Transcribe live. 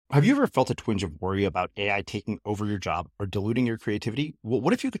Have you ever felt a twinge of worry about AI taking over your job or diluting your creativity? Well,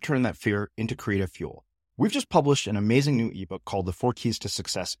 what if you could turn that fear into creative fuel? We've just published an amazing new ebook called The 4 Keys to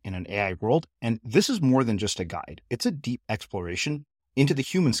Success in an AI World, and this is more than just a guide. It's a deep exploration into the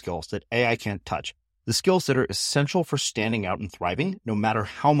human skills that AI can't touch, the skills that are essential for standing out and thriving, no matter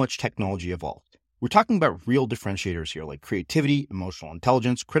how much technology evolves. We're talking about real differentiators here, like creativity, emotional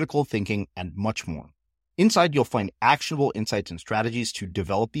intelligence, critical thinking, and much more. Inside, you'll find actionable insights and strategies to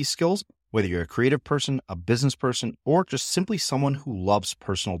develop these skills, whether you're a creative person, a business person, or just simply someone who loves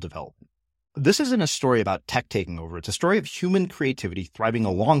personal development. This isn't a story about tech taking over. It's a story of human creativity thriving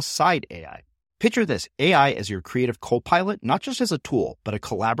alongside AI. Picture this, AI as your creative co-pilot, not just as a tool, but a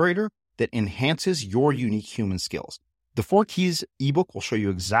collaborator that enhances your unique human skills. The 4 Keys ebook will show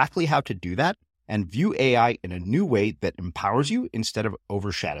you exactly how to do that and view AI in a new way that empowers you instead of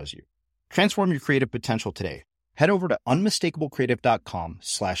overshadows you. Transform your creative potential today. Head over to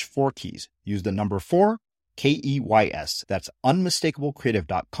unmistakablecreative.com/4keys. Use the number 4, KEYS. That's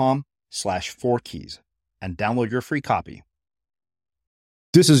unmistakablecreative.com/4keys and download your free copy.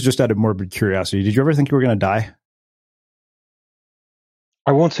 This is just out of morbid curiosity. Did you ever think you were going to die?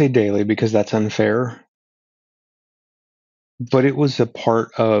 I won't say daily because that's unfair, but it was an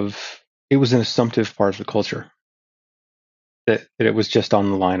assumptive part of the culture. That it was just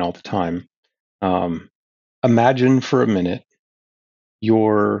on the line all the time. Imagine for a minute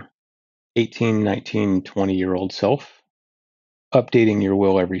your 18, 19, 20-year-old self updating your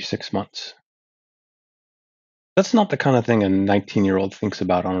will every 6 months. That's not the kind of thing a 19-year-old thinks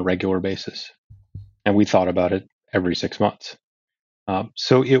about on a regular basis. And we thought about it every 6 months.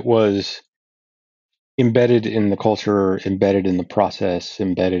 So it was embedded in the culture, embedded in the process,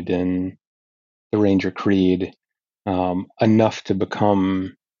 embedded in the Ranger Creed, enough to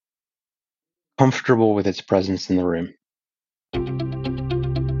become comfortable with its presence in the room.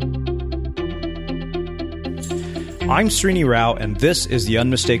 I'm Srini Rao, and this is the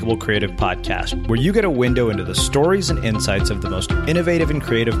Unmistakable Creative Podcast, where you get a window into the stories and insights of the most innovative and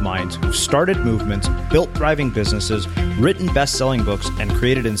creative minds who've started movements, built thriving businesses, written best-selling books, and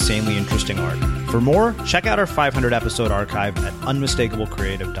created insanely interesting art. For more, check out our 500-episode archive at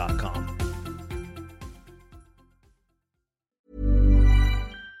unmistakablecreative.com.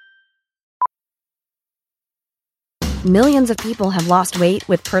 Millions of people have lost weight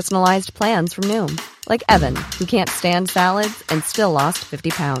with personalized plans from Noom. Like Evan, who can't stand salads and still lost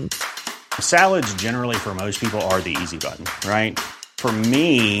 50 pounds. Salads generally for most people are the easy button, right? For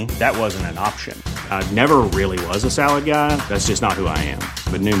me, that wasn't an option. I never really was a salad guy. That's just not who I am.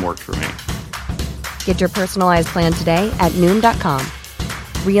 But Noom worked for me. Get your personalized plan today at Noom.com.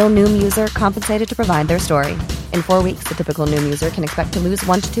 Real Noom user compensated to provide their story. In 4 weeks, the typical Noom user can expect to lose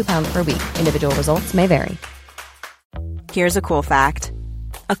 1 to 2 pounds per week. Individual results may vary. Here's a cool fact.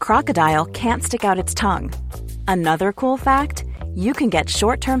 A crocodile can't stick out its tongue. Another cool fact, you can get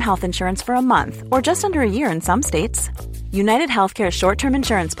short-term health insurance for a month or just under a year in some states. United Healthcare short-term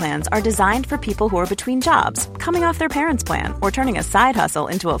insurance plans are designed for people who are between jobs, coming off their parents' plan, or turning a side hustle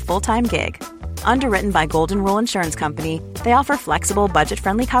into a full-time gig. Underwritten by Golden Rule Insurance Company, they offer flexible,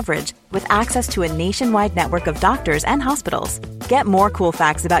 budget-friendly coverage with access to a nationwide network of doctors and hospitals. Get more cool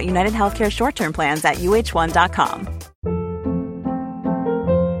facts about United Healthcare short-term plans at uh1.com.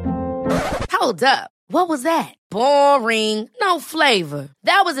 Hold up. What was that? Boring. No flavor.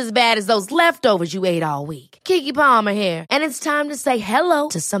 That was as bad as those leftovers you ate all week. Keke Palmer here, and it's time to say hello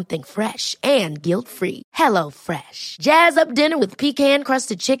to something fresh and guilt-free. Hello Fresh. Jazz up dinner with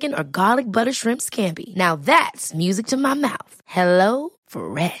pecan-crusted chicken or garlic butter shrimp scampi. Now that's music to my mouth. Hello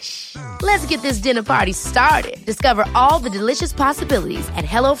Fresh. Let's get this dinner party started. Discover all the delicious possibilities at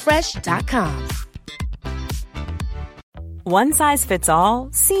HelloFresh.com. One size fits all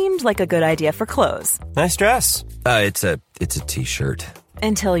seemed like a good idea for clothes. Nice dress. It's a t-shirt.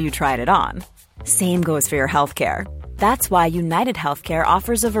 Until you tried it on. Same goes for your healthcare. That's why United Healthcare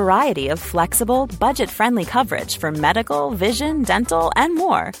offers a variety of flexible, budget-friendly coverage for medical, vision, dental, and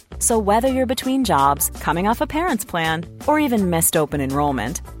more. So whether you're between jobs, coming off a parent's plan, or even missed open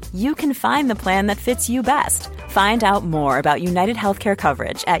enrollment, you can find the plan that fits you best. Find out more about United Healthcare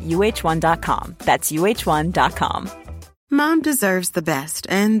coverage at uh1.com. That's uh1.com. Mom deserves the best,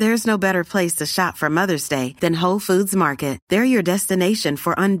 and there's no better place to shop for Mother's Day than Whole Foods Market. They're your destination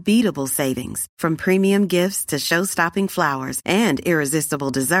for unbeatable savings, from premium gifts to show-stopping flowers and irresistible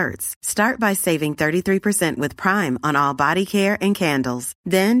desserts. Start by saving 33% with Prime on all body care and candles.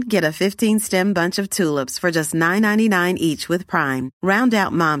 Then get a 15-stem bunch of tulips for just $9.99 each with Prime. Round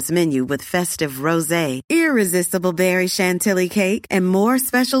out Mom's menu with festive rosé, irresistible berry chantilly cake, and more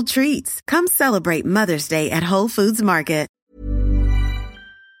special treats. Come celebrate Mother's Day at Whole Foods Market.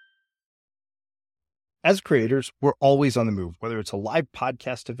 As creators, we're always on the move. Whether it's a live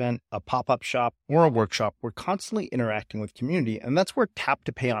podcast event, a pop-up shop, or a workshop, we're constantly interacting with community, and that's where Tap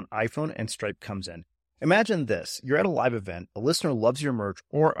to Pay on iPhone and Stripe comes in. Imagine this. You're at a live event, a listener loves your merch,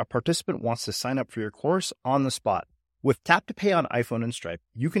 or a participant wants to sign up for your course on the spot. With Tap to Pay on iPhone and Stripe,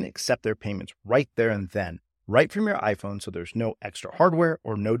 you can accept their payments right there and then, right from your iPhone, so there's no extra hardware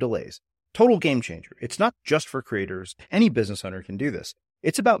or no delays. Total game changer. It's not just for creators. Any business owner can do this.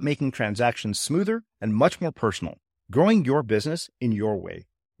 It's about making transactions smoother and much more personal, growing your business in your way.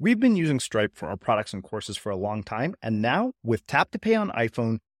 We've been using Stripe for our products and courses for a long time, and now with Tap to Pay on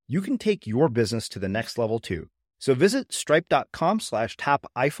iPhone, you can take your business to the next level too. So visit stripe.com/tap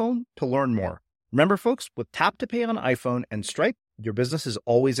iPhone to learn more. Remember, folks, with Tap to Pay on iPhone and Stripe, your business is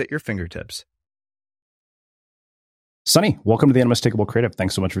always at your fingertips. Sonny, welcome to the Unmistakable Creative.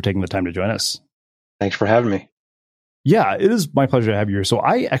 Thanks so much for taking the time to join us. Thanks for having me. Yeah, it is my pleasure to have you here. So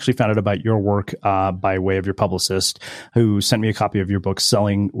I actually found out about your work by way of your publicist, who sent me a copy of your book,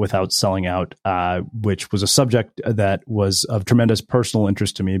 Selling Without Selling Out, which was a subject that was of tremendous personal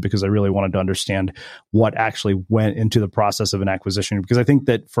interest to me because I really wanted to understand what actually went into the process of an acquisition. Because I think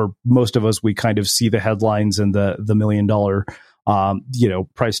that for most of us, we kind of see the headlines and the $1 million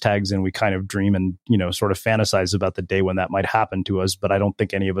price tags, and we kind of dream and, sort of fantasize about the day when that might happen to us. But I don't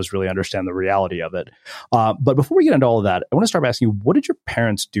think any of us really understand the reality of it. But before we get into all of that, I want to start by asking you, what did your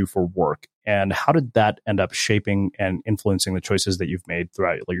parents do for work? And how did that end up shaping and influencing the choices that you've made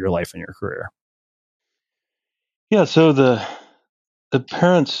throughout your life and your career? Yeah, so the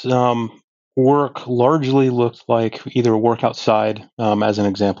parents' work largely looked like either work outside. As an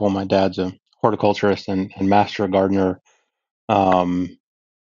example, my dad's a horticulturist and master gardener.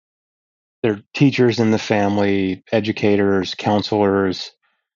 They're teachers in the family, educators, counselors.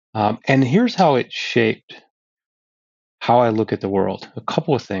 And here's how it shaped how I look at the world. A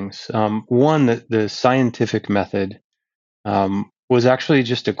couple of things. One, that the scientific method was actually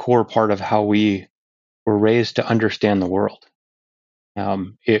just a core part of how we were raised to understand the world.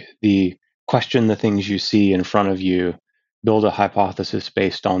 The question the things you see in front of you, build a hypothesis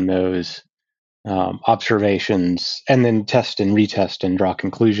based on those observations, and then test and retest and draw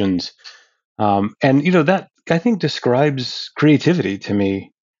conclusions. That I think describes creativity to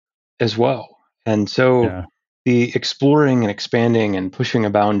me as well. And so the exploring and expanding and pushing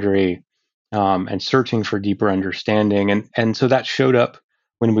a boundary and searching for deeper understanding. And so that showed up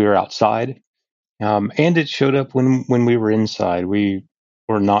when we were outside. And it showed up when we were inside. We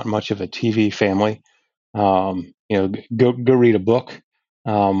were not much of a TV family. Go read a book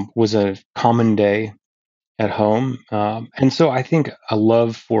was a common day at home. And so I think a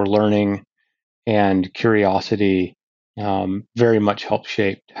love for learning and curiosity very much helped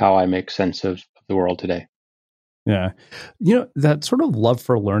shape how I make sense of the world today. Yeah. That sort of love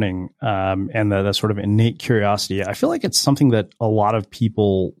for learning and that sort of innate curiosity, I feel like it's something that a lot of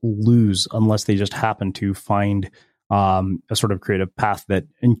people lose unless they just happen to find a sort of creative path that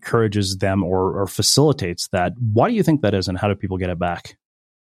encourages them or facilitates that. Why do you think that is, and how do people get it back?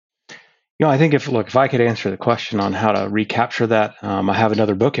 I think if I could answer the question on how to recapture that, I have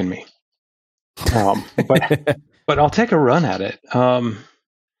another book in me. But I'll take a run at it.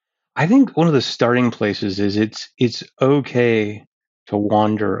 I think one of the starting places is it's okay to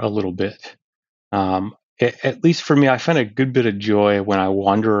wander a little bit. At least for me, I find a good bit of joy when I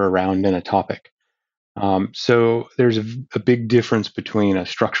wander around in a topic. So there's a big difference between a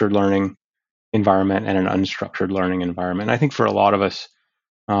structured learning environment and an unstructured learning environment. I think for a lot of us,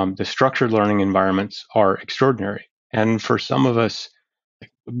 the structured learning environments are extraordinary. And for some of us,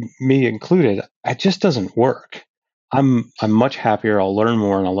 me included, it just doesn't work. I'm much happier. I'll learn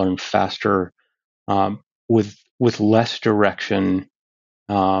more and I'll learn faster with less direction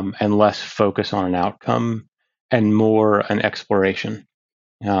and less focus on an outcome and more an exploration.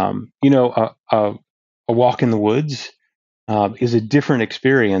 A walk in the woods is a different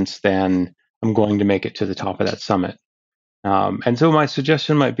experience than I'm going to make it to the top of that summit. And so my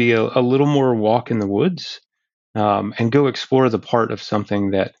suggestion might be a little more walk in the woods and go explore the part of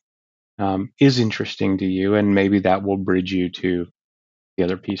something that is interesting to you, and maybe that will bridge you to the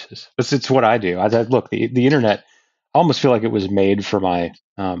other pieces. It's what I do. Look, the internet, I almost feel like it was made for my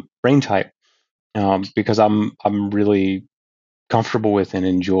brain type because I'm really comfortable with and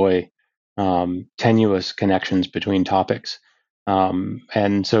enjoy tenuous connections between topics.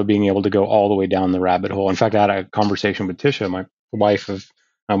 And so being able to go all the way down the rabbit hole. In fact, I had a conversation with Tisha, my wife of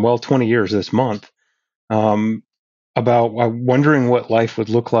 20 years this month, about wondering what life would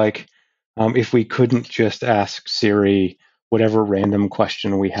look like if we couldn't just ask Siri whatever random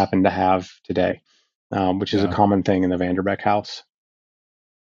question we happen to have today, which is a common thing in the Vanderbeck house.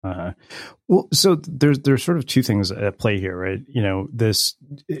 Uh, well, so there's sort of two things at play here, right? This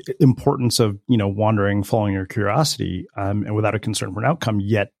importance of wandering, following your curiosity, and without a concern for an outcome.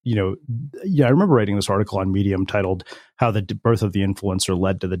 Yet, I remember writing this article on Medium titled "How the Birth of the Influencer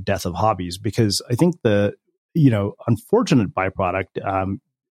Led to the Death of Hobbies," because I think the unfortunate byproduct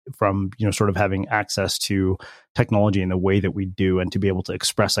from sort of having access to technology in the way that we do, and to be able to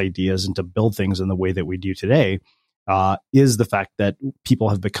express ideas and to build things in the way that we do today. Is the fact that people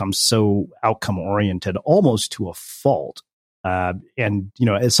have become so outcome oriented, almost to a fault. And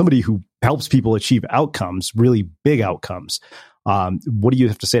as somebody who helps people achieve outcomes, really big outcomes, what do you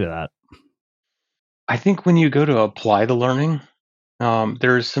have to say to that? I think when you go to apply the learning,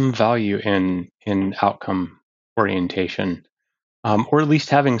 there's some value in outcome orientation, or at least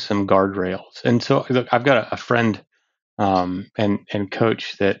having some guardrails. And so, look, I've got a friend and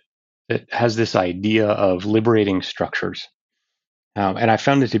coach that has this idea of liberating structures. And I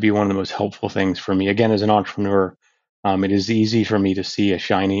found it to be one of the most helpful things for me. Again, as an entrepreneur, it is easy for me to see a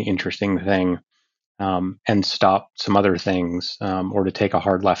shiny, interesting thing and stop some other things, or to take a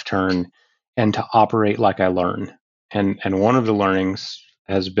hard left turn and to operate like I learn. And one of the learnings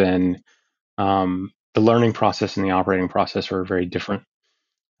has been the learning process and the operating process are very different.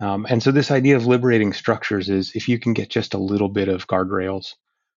 And so this idea of liberating structures is if you can get just a little bit of guardrails,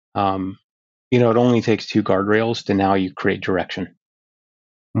 it only takes two guardrails to now you create direction.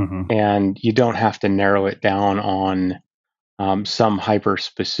 Mm-hmm. And you don't have to narrow it down on some hyper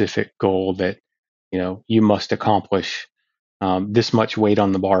specific goal that you must accomplish this much weight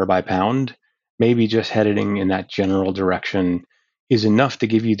on the bar by pound. Maybe just heading in that general direction is enough to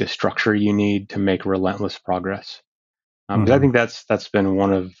give you the structure you need to make relentless progress. Because I think that's been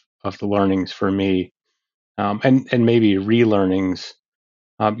one of the learnings for me, and maybe relearnings.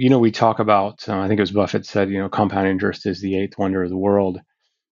 We talk about, I think it was Buffett said, compound interest is the eighth wonder of the world.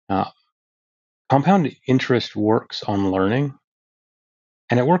 Compound interest works on learning,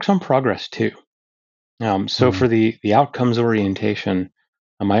 and it works on progress too. So for the outcomes orientation,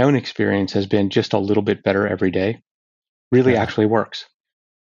 my own experience has been just a little bit better every day. Really actually works.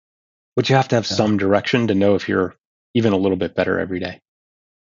 But you have to have some direction to know if you're even a little bit better every day.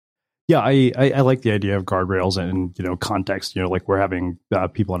 Yeah, I like the idea of guardrails and context. Like we're having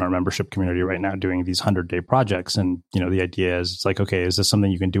people in our membership community right now doing these 100-day projects, and the idea is it's like, okay, is this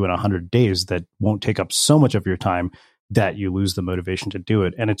something you can do in 100 days that won't take up so much of your time that you lose the motivation to do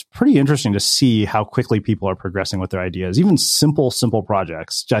it? And it's pretty interesting to see how quickly people are progressing with their ideas, even simple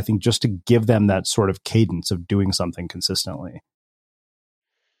projects. I think just to give them that sort of cadence of doing something consistently.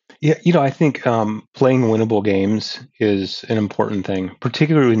 Yeah, I think playing winnable games is an important thing,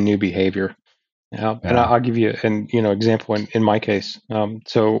 particularly with new behavior. And I'll give you an example in my case.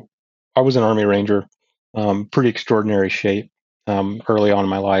 So I was an Army Ranger, pretty extraordinary shape early on in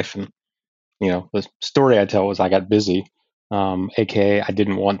my life, and the story I tell was I got busy, aka I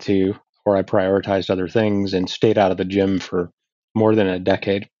didn't want to, or I prioritized other things and stayed out of the gym for more than a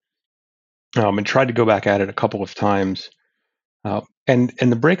decade, and tried to go back at it a couple of times. And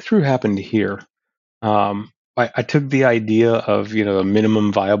the breakthrough happened here. I took the idea of a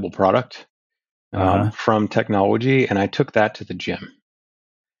minimum viable product from technology, and I took that to the gym.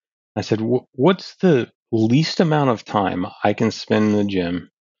 I said, what's the least amount of time I can spend in the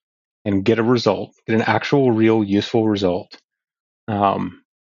gym and get a result, get an actual, real, useful result?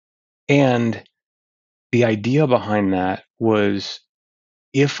 And the idea behind that was,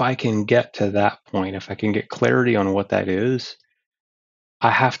 if I can get to that point, if I can get clarity on what that is, I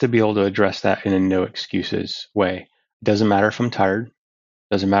have to be able to address that in a no excuses way. It doesn't matter if I'm tired.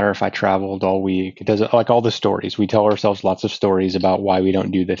 Doesn't matter if I traveled all week. It doesn't, like all the stories. We tell ourselves lots of stories about why we don't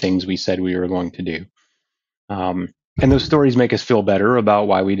do the things we said we were going to do. And those stories make us feel better about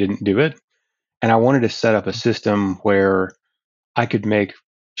why we didn't do it. And I wanted to set up a system where I could make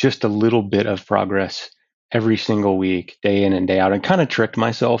just a little bit of progress every single week, day in and day out, and kind of tricked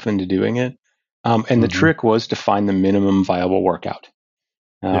myself into doing it. And the trick was to find the minimum viable workout.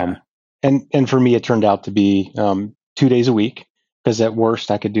 And for me, it turned out to be 2 days a week, because at worst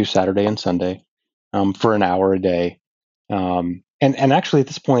I could do Saturday and Sunday for an hour a day. And actually at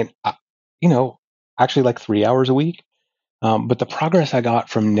this point, actually like 3 hours a week. But the progress I got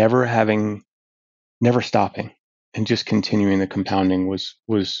from never stopping and just continuing the compounding was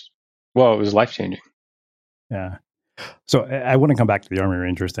it was life changing. Yeah. So I want to come back to the Army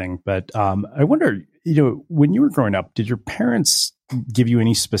Ranger thing, but I wonder, when you were growing up, did your parents give you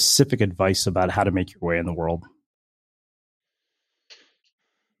any specific advice about how to make your way in the world?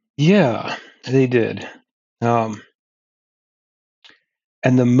 Yeah, they did.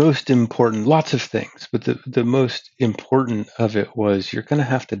 And the most important, lots of things, but the most important of it was you're going to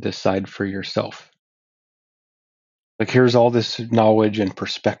have to decide for yourself. Like, here's all this knowledge and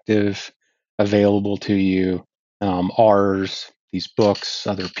perspective available to you, ours, these books,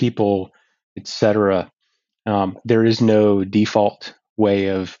 other people, etc. There is no default way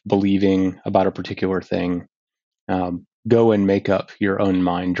of believing about a particular thing. Go and make up your own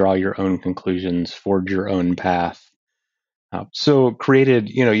mind, draw your own conclusions, forge your own path. So created,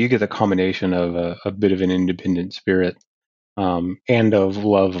 you get a combination of a bit of an independent spirit and of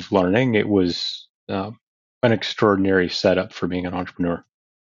love of learning. It was an extraordinary setup for being an entrepreneur.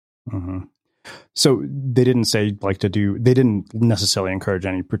 Mm-hmm. So they didn't say they didn't necessarily encourage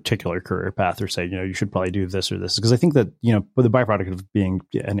any particular career path or say, you should probably do this or this. Because I think that, the byproduct of being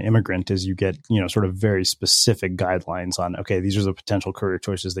an immigrant is you get, sort of very specific guidelines on, okay, these are the potential career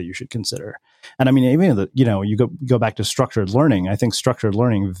choices that you should consider. And I mean, even that, you go back to structured learning. I think structured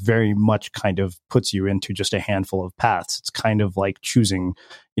learning very much kind of puts you into just a handful of paths. It's kind of like choosing,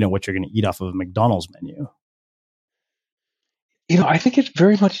 what you're going to eat off of a McDonald's menu. I think it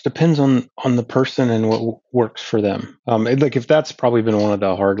very much depends on the person and what works for them. Like, if that's probably been one of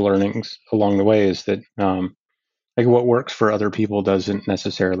the hard learnings along the way, is that like what works for other people doesn't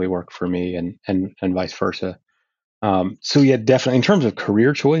necessarily work for me, and vice versa. So yeah, definitely in terms of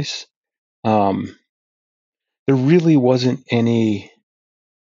career choice, there really wasn't any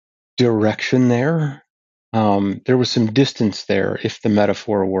direction there. There was some distance there, if the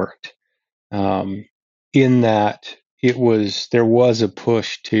metaphor worked. In that there was a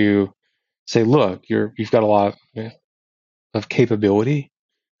push to say, look, you've got a lot of capability.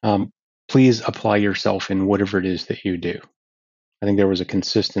 Please apply yourself in whatever it is that you do. I think there was a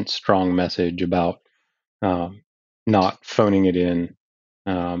consistent, strong message about not phoning it in.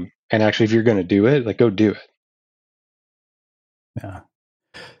 And actually, if you're going to do it, like, go do it. Yeah.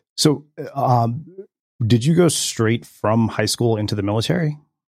 So, did you go straight from high school into the military?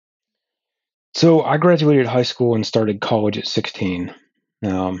 So I graduated high school and started college at 16.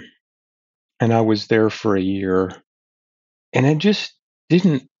 And I was there for a year, and I just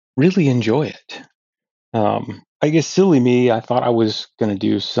didn't really enjoy it. I guess, silly me, I thought I was going to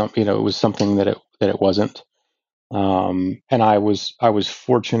do something. It was something that it wasn't. And I was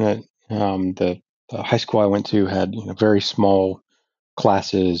fortunate. The high school I went to had very small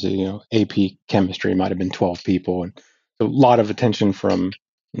classes. AP chemistry might have been 12 people, and a lot of attention from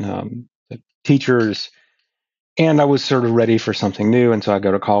the teachers. And I was sort of ready for something new, and so I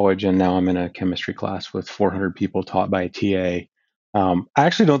go to college, and now I'm in a chemistry class with 400 people taught by a TA. I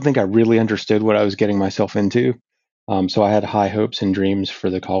actually don't think I really understood what I was getting myself into. So I had high hopes and dreams for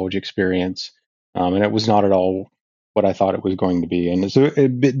the college experience, and it was not at all what I thought it was going to be. And so a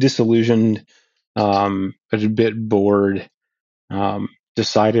bit disillusioned, a bit bored,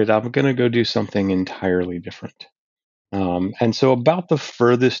 decided I'm going to go do something entirely different. And so about the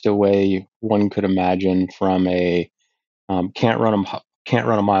furthest away one could imagine from a can't run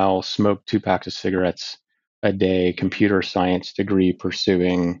a mile, smoke 2 packs of cigarettes a day, computer science degree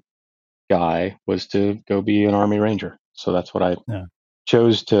pursuing guy was to go be an Army Ranger. So that's what I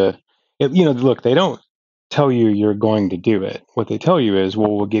chose to. Look, they don't tell you you're going to do it. What they tell you is,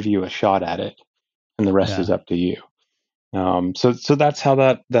 well, we'll give you a shot at it, and the rest is up to you. So that's how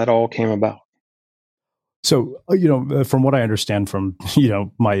that all came about. So, from what I understand from,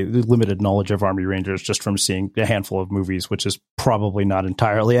 my limited knowledge of Army Rangers, just from seeing a handful of movies, which is probably not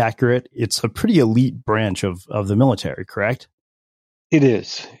entirely accurate, it's a pretty elite branch of the military, correct? It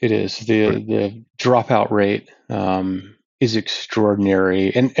is. The dropout rate is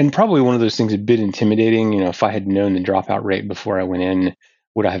extraordinary, and probably one of those things a bit intimidating. If I had known the dropout rate before I went in,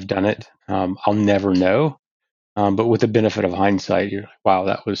 would I have done it? I'll never know. But with the benefit of hindsight, wow,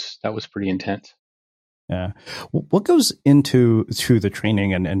 that was pretty intense. Yeah. What goes into the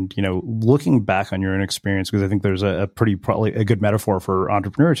training and looking back on your own experience, because I think there's probably a good metaphor for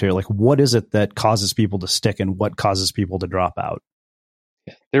entrepreneurs here. Like, what is it that causes people to stick and what causes people to drop out?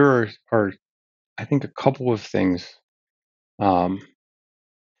 Yeah, there are I think a couple of things that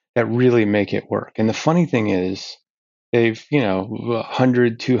really make it work. And the funny thing is, they've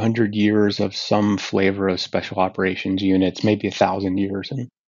 100, 200 years of some flavor of special operations units, maybe 1,000 years in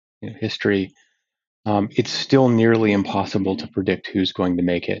history. It's still nearly impossible to predict who's going to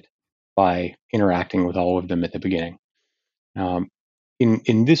make it by interacting with all of them at the beginning.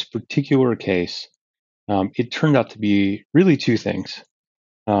 In this particular case, it turned out to be really two things: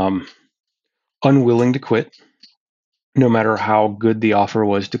 unwilling to quit, no matter how good the offer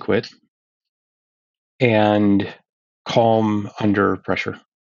was to quit, and calm under pressure.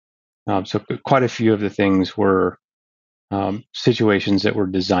 So quite a few of the things were situations that were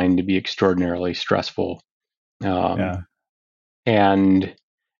designed to be extraordinarily stressful. Yeah. And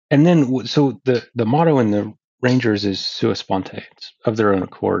then so the motto in the Rangers is sua sponte, it's of their own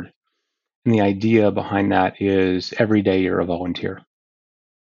accord. And the idea behind that is every day you're a volunteer.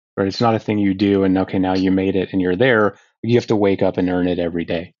 Right? It's not a thing you do and okay, now you made it and you're there. You have to wake up and earn it every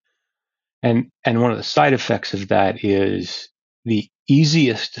day. And one of the side effects of that is the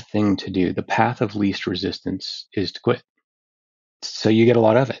easiest thing to do, the path of least resistance, is to quit. So you get a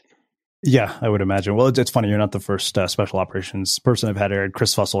lot of it. Yeah, I would imagine. Well, it's funny. You're not the first special operations person I've had. I had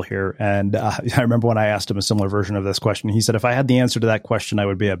Chris Fussell here. And I remember when I asked him a similar version of this question, he said, if I had the answer to that question, I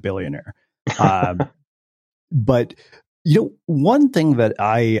would be a billionaire. But, one thing that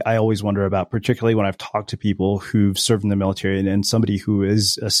I always wonder about, particularly when I've talked to people who've served in the military and somebody who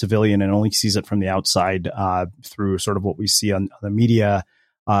is a civilian and only sees it from the outside through sort of what we see on the media,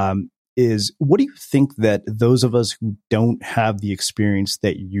 is what do you think that those of us who don't have the experience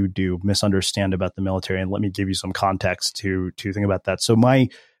that you do misunderstand about the military? And let me give you some context to think about that. So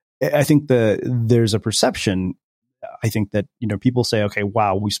I think there's a perception, I think that, people say, okay,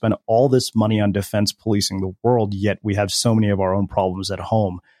 wow, we spend all this money on defense policing the world, yet we have so many of our own problems at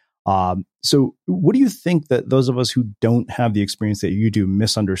home. So what do you think that those of us who don't have the experience that you do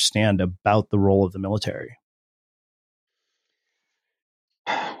misunderstand about the role of the military?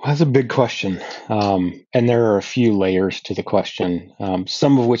 Well, that's a big question. And there are a few layers to the question,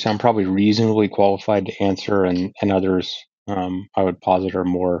 some of which I'm probably reasonably qualified to answer, and others I would posit are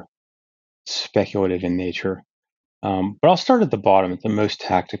more speculative in nature. But I'll start at the bottom, at the most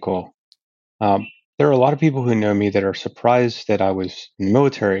tactical. There are a lot of people who know me that are surprised that I was in the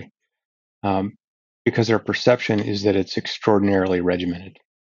military because their perception is that it's extraordinarily regimented.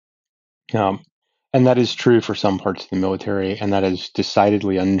 And that is true for some parts of the military, and that is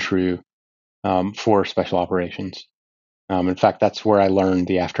decidedly untrue for special operations. In fact, that's where I learned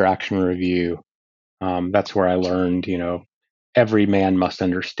the after action review. That's where I learned, every man must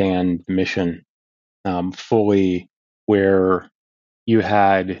understand the mission fully, where you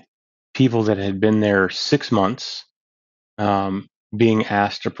had people that had been there 6 months being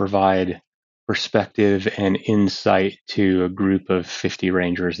asked to provide perspective and insight to a group of 50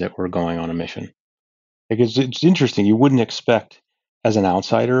 Rangers that were going on a mission. Because it's interesting. You wouldn't expect, as an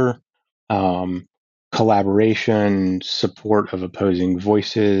outsider, collaboration, support of opposing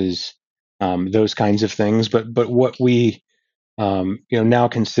voices, those kinds of things. But what we now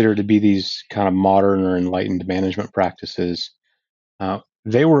consider to be these kind of modern or enlightened management practices,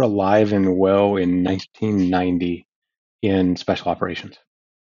 they were alive and well in 1990 in special operations.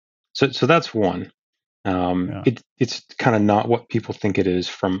 So that's one. It's kind of not what people think it is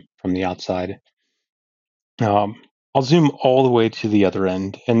from the outside. I'll zoom all the way to the other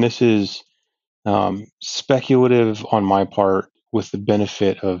end, and this is speculative on my part with the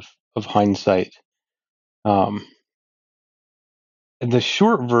benefit of hindsight. The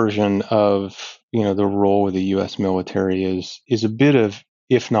short version of the role of the U.S. military is a bit of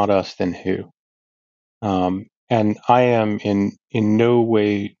if not us, then who? And I am in no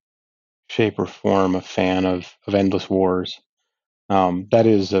way, shape, or form a fan of endless wars. That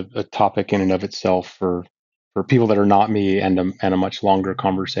is a topic in and of itself for people that are not me, and a much longer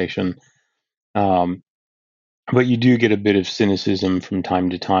conversation. But you do get a bit of cynicism from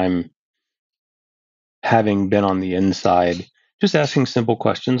time to time, having been on the inside, just asking simple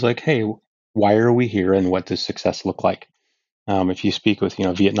questions like, hey, why are we here and what does success look like? If you speak with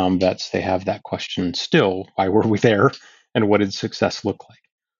Vietnam vets, they have that question still. Why were we there and what did success look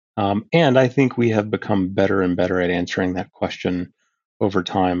like? And I think we have become better and better at answering that question over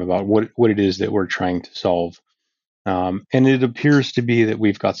time about what it is that we're trying to solve. And it appears to be that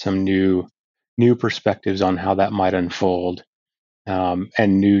we've got some new perspectives on how that might unfold,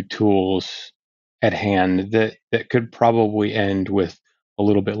 and new tools at hand that could probably end with a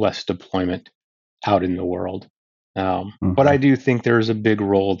little bit less deployment out in the world. But I do think there is a big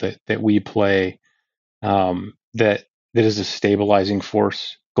role that we play, that is a stabilizing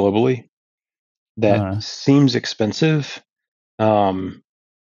force globally that seems expensive, and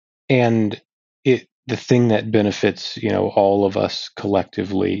the thing that benefits all of us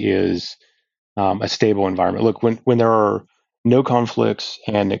collectively is a stable environment. Look, when there are no conflicts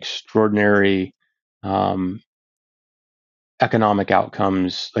and extraordinary economic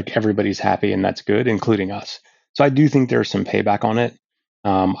outcomes, like everybody's happy and that's good, including us. So I do think there's some payback on it.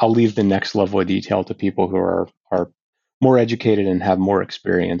 I'll leave the next level of detail to people who are more educated and have more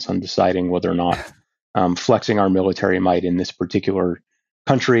experience on deciding whether or not flexing our military might in this particular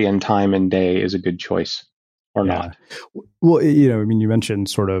country and time and day is a good choice. or not. Well, I mean, you mentioned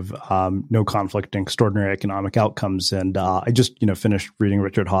sort of no conflict and extraordinary economic outcomes. And I just, finished reading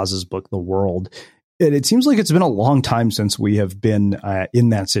Richard Haas's book, The World. And it seems like it's been a long time since we have been in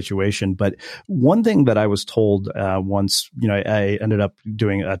that situation. But one thing that I was told once, I ended up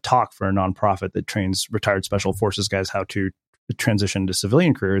doing a talk for a nonprofit that trains retired special forces guys how to transition to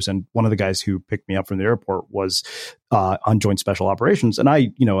civilian careers. And one of the guys who picked me up from the airport was on Joint Special Operations. And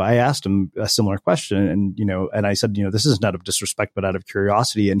I asked him a similar question, and I said, this isn't out of disrespect, but out of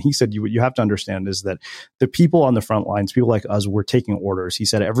curiosity. And he said, you have to understand is that the people on the front lines, people like us, we're taking orders. He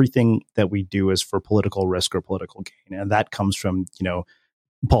said, everything that we do is for political risk or political gain. And that comes from,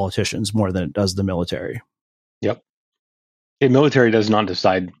 politicians more than it does the military. Yep. The military does not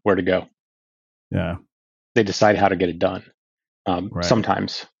decide where to go. Yeah. They decide how to get it done. Right.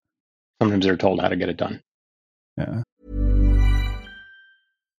 Sometimes they're told how to get it done. Yeah.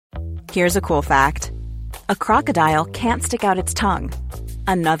 Here's a cool fact. A crocodile can't stick out its tongue.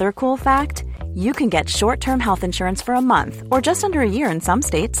 Another cool fact, you can get short-term health insurance for a month or just under a year in some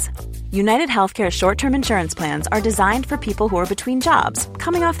states. United Healthcare short-term insurance plans are designed for people who are between jobs,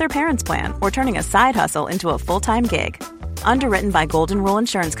 coming off their parents' plan, or turning a side hustle into a full-time gig. Underwritten by Golden Rule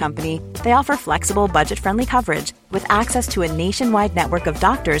Insurance Company, they offer flexible, budget-friendly coverage with access to a nationwide network of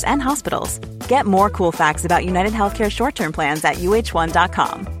doctors and hospitals. Get more cool facts about United Healthcare short-term plans at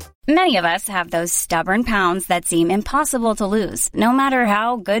uh1.com. Many of us have those stubborn pounds that seem impossible to lose, no matter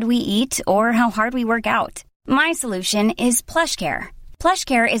how good we eat or how hard we work out. My solution is PlushCare.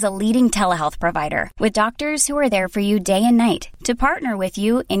 PlushCare is a leading telehealth provider with doctors who are there for you day and night to partner with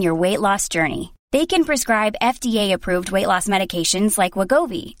you in your weight loss journey. They can prescribe FDA-approved weight loss medications like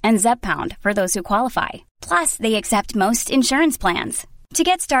Wegovy and Zepbound for those who qualify. Plus, they accept most insurance plans. To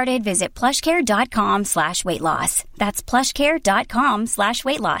get started, visit plushcare.com/weightloss. That's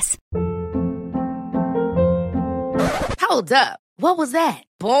plushcare.com/weightloss. Hold up. What was that?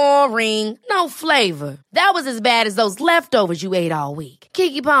 Boring. No flavor. That was as bad as those leftovers you ate all week.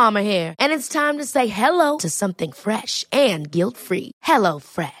 Keke Palmer here. And it's time to say hello to something fresh and guilt-free. Hello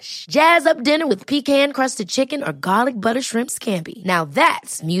Fresh. Jazz up dinner with pecan-crusted chicken or garlic butter shrimp scampi. Now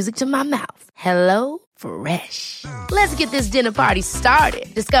that's music to my mouth. Hello Fresh. Let's get this dinner party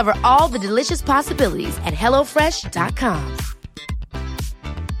started. Discover all the delicious possibilities at HelloFresh.com.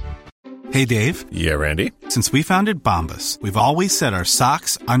 Hey, Dave. Yeah, Randy. Since we founded Bombas, we've always said our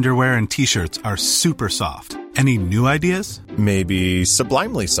socks, underwear, and T-shirts are super soft. Any new ideas? Maybe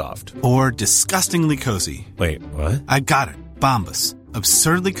sublimely soft. Or disgustingly cozy. Wait, what? I got it. Bombas.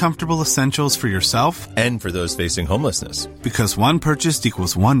 Absurdly comfortable essentials for yourself and for those facing homelessness. Because one purchased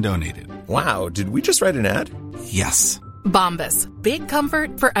equals one donated. Wow, did we just write an ad? Yes. Bombas. Big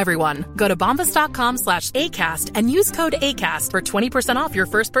comfort for everyone. Go to bombas.com/ACAST and use code ACAST for 20% off your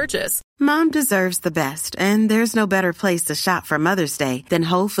first purchase. Mom deserves the best, and there's no better place to shop for Mother's Day than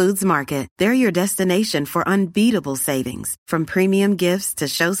Whole Foods Market. They're your destination for unbeatable savings, from premium gifts to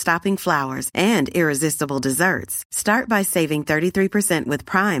show-stopping flowers and irresistible desserts. Start by saving 33% with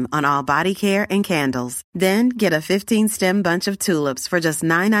Prime on all body care and candles. Then get a 15-stem bunch of tulips for just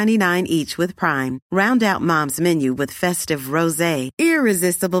 $9.99 each with Prime. Round out Mom's menu with festive rosé,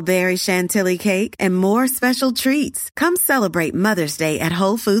 irresistible berry chantilly cake, and more special treats. Come celebrate Mother's Day at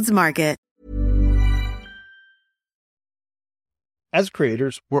Whole Foods Market. As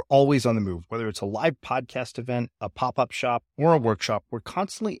creators, we're always on the move. Whether it's a live podcast event, a pop-up shop, or a workshop, we're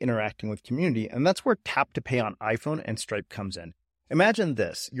constantly interacting with community, and that's where Tap to Pay on iPhone and Stripe comes in. Imagine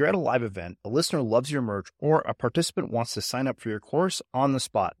this. You're at a live event, a listener loves your merch, or a participant wants to sign up for your course on the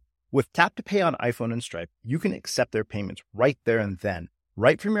spot. With Tap to Pay on iPhone and Stripe, you can accept their payments right there and then,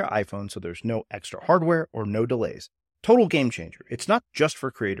 right from your iPhone, so there's no extra hardware or no delays. Total game changer. It's not just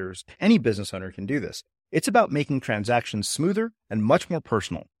for creators. Any business owner can do this. It's about making transactions smoother and much more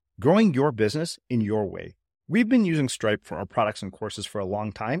personal, growing your business in your way. We've been using Stripe for our products and courses for a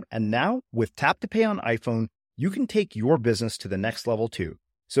long time, and now with Tap to Pay on iPhone, you can take your business to the next level too.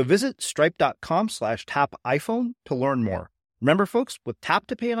 So visit stripe.com/tapiphone to learn more. Remember, folks, with Tap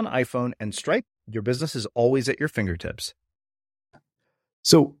to Pay on iPhone and Stripe, your business is always at your fingertips.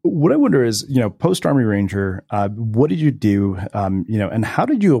 So what I wonder is, post Army Ranger, what did you do, and how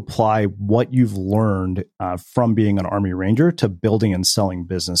did you apply what you've learned from being an Army Ranger to building and selling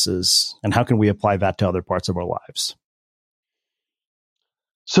businesses? And how can we apply that to other parts of our lives?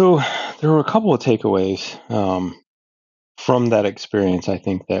 So there were a couple of takeaways from that experience, I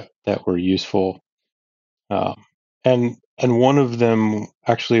think, that were useful. And one of them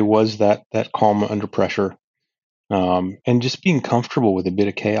actually was that calm under pressure. And just being comfortable with a bit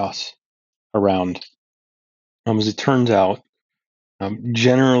of chaos around. As it turns out,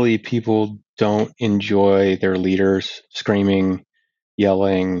 Generally, people don't enjoy their leaders screaming,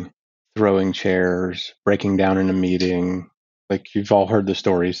 yelling, throwing chairs, breaking down in a meeting. Like you've all heard the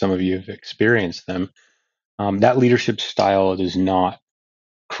stories, some of you have experienced them. That leadership style does not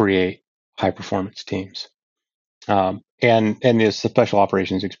create high performance teams. And the special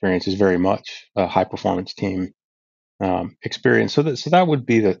operations experience is very much a high performance team experience. So that would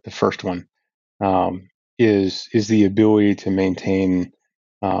be the first one. Is the ability to maintain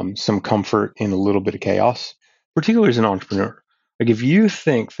some comfort in a little bit of chaos, particularly as an entrepreneur. Like if you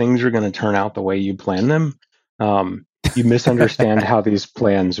think things are going to turn out the way you plan them, you misunderstand how these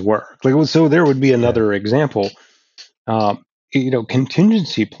plans work. Like, so there would be another example.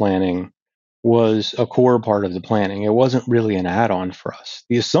 Contingency planning was a core part of the planning. It wasn't really an add-on for us.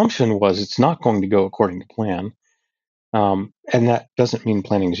 The assumption was it's not going to go according to plan. And that doesn't mean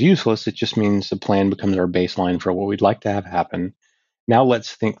planning is useless. It just means the plan becomes our baseline for what we'd like to have happen. Now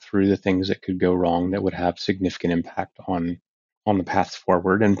let's think through the things that could go wrong that would have significant impact on the paths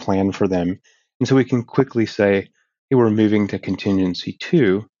forward and plan for them. And so we can quickly say, hey, we're moving to contingency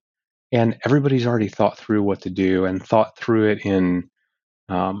 2. And everybody's already thought through what to do and thought through it in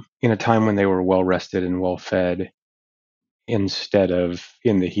a time when they were well rested and well fed instead of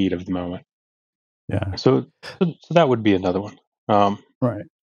in the heat of the moment. Yeah. So that would be another one. Right.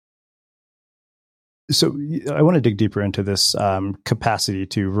 So I want to dig deeper into this capacity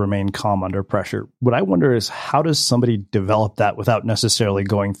to remain calm under pressure. What I wonder is, how does somebody develop that without necessarily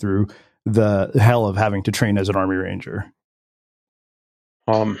going through the hell of having to train as an Army Ranger?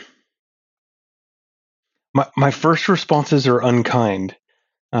 My first responses are unkind,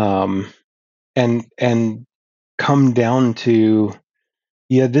 and come down to,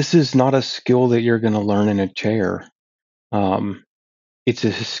 this is not a skill that you're going to learn in a chair. It's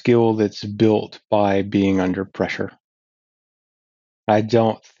a skill that's built by being under pressure. I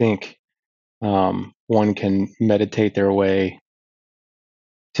don't think one can meditate their way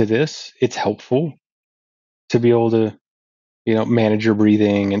to this. It's helpful to be able to, manage your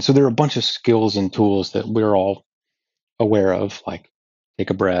breathing. And so there are a bunch of skills and tools that we're all aware of, like take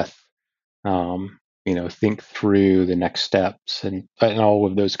a breath, think through the next steps and all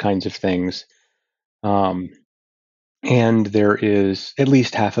of those kinds of things. And there is at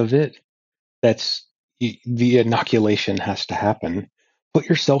least half of it that's the inoculation has to happen. Put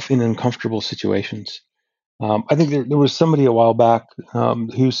yourself in uncomfortable situations. I think there was somebody a while back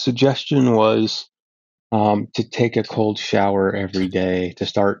whose suggestion was to take a cold shower every day to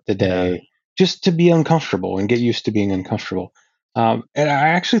start the day, just to be uncomfortable and get used to being uncomfortable. And I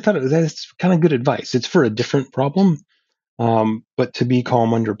actually thought that's kind of good advice. It's for a different problem, but to be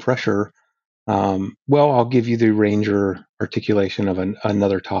calm under pressure. I'll give you the Ranger articulation of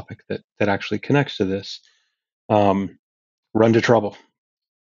another topic that actually connects to this. Run to trouble.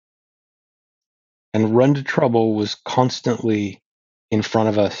 And run to trouble was constantly in front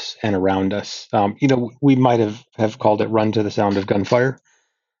of us and around us. We might have called it run to the sound of gunfire.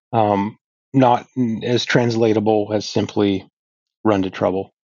 Not as translatable as simply run to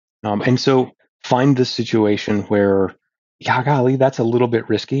trouble. And so find the situation where, golly, that's a little bit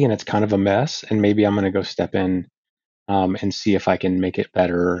risky and it's kind of a mess. And maybe I'm going to go step in and see if I can make it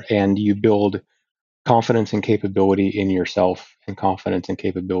better. And you build confidence and capability in yourself and confidence and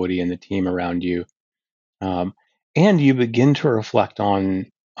capability in the team around you. And you begin to reflect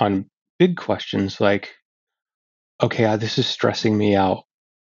on big questions like, okay, this is stressing me out.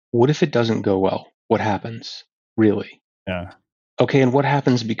 What if it doesn't go well? What happens? Really? Yeah. Okay, and what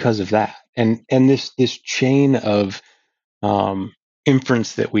happens because of that? And this chain of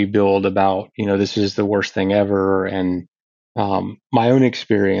inference that we build about, this is the worst thing ever. And my own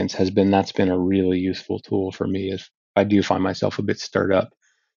experience has been that's been a really useful tool for me if I do find myself a bit stirred up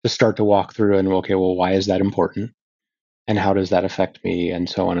to start to walk through and, okay, well, why is that important? And how does that affect me? And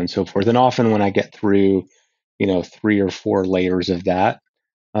so on and so forth. And often when I get through, 3 or 4 layers of that,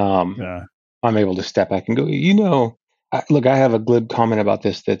 I'm able to step back and go, look, I have a glib comment about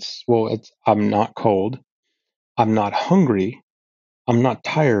this. I'm not cold. I'm not hungry. I'm not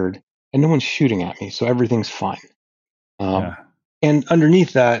tired. And no one's shooting at me. So everything's fine. And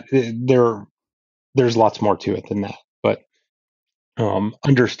underneath that, there's lots more to it than that. But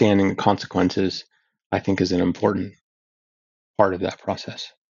understanding the consequences, I think, is an important part of that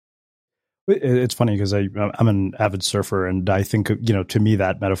process. It's funny because I'm an avid surfer, and I think, to me,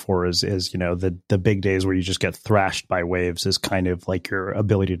 that metaphor is the big days where you just get thrashed by waves is kind of like your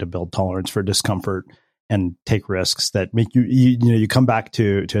ability to build tolerance for discomfort and take risks that make you come back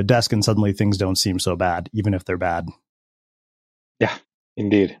to a desk and suddenly things don't seem so bad, even if they're bad. Yeah,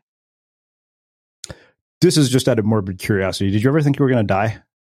 indeed. This is just out of morbid curiosity. Did you ever think you were going to die?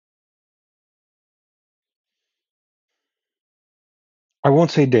 I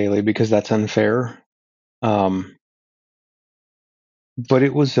won't say daily because that's unfair. But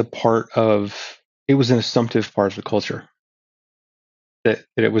it was it was an assumptive part of the culture that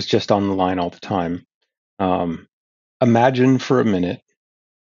it was just on the line all the time. Imagine for a minute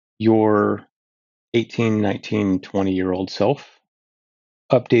your 18, 19, 20-year-old self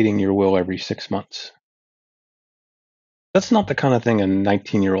updating your will every 6 months. That's not the kind of thing a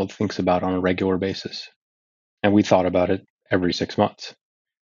 19-year-old thinks about on a regular basis. And we thought about it every 6 months.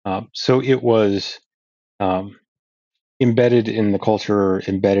 So it was embedded in the culture,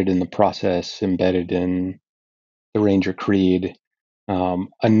 embedded in the process, embedded in the Ranger Creed,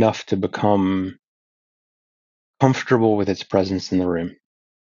 enough to become comfortable with its presence in the room.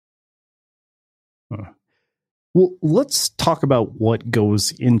 Well, let's talk about what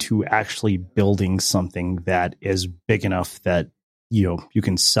goes into actually building something that is big enough that you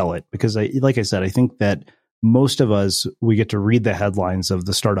can sell it. Because like I said, I think that most of us, we get to read the headlines of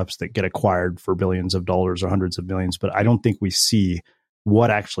the startups that get acquired for billions of dollars or hundreds of millions, but I don't think we see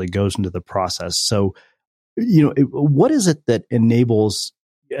what actually goes into the process. So, what is it that enables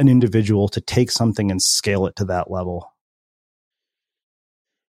an individual to take something and scale it to that level?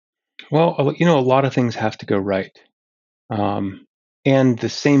 Well, a lot of things have to go right. And the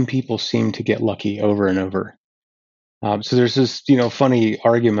same people seem to get lucky over and over. So there's this, funny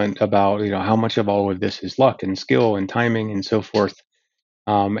argument about, how much of all of this is luck and skill and timing and so forth.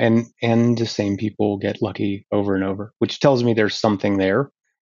 And the same people get lucky over and over, which tells me there's something there.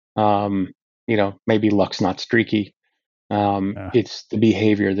 Maybe luck's not streaky. It's the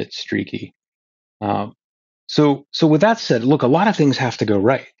behavior that's streaky. So with that said, look, a lot of things have to go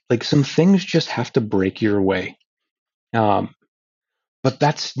right. Like some things just have to break your way. But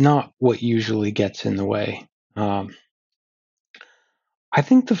that's not what usually gets in the way. I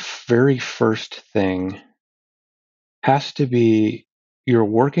think the very first thing has to be you're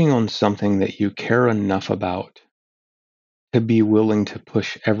working on something that you care enough about to be willing to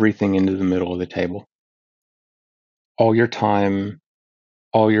push everything into the middle of the table. All your time,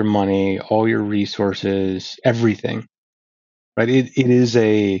 all your money, all your resources, everything. Right? It is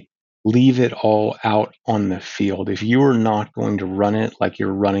a leave it all out on the field. If you are not going to run it like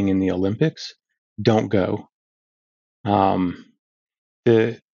you're running in the Olympics, don't go.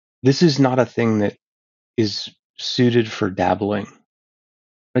 This is not a thing that is suited for dabbling.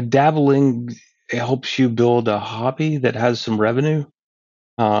 But dabbling helps you build a hobby that has some revenue.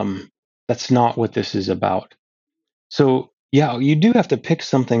 That's not what this is about. So, yeah, you do have to pick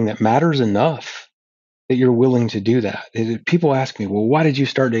something that matters enough that you're willing to do that. People ask me, well, why did you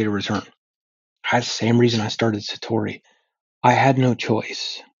start Data Return? The same reason I started Satori. I had no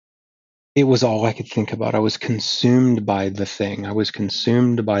choice. It was all I could think about. I was consumed by the thing. I was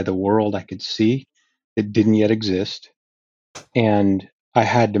consumed by the world I could see that didn't yet exist. And I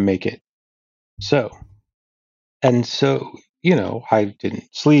had to make it so. And so, I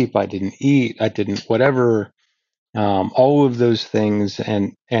didn't sleep. I didn't eat. I didn't whatever. All of those things.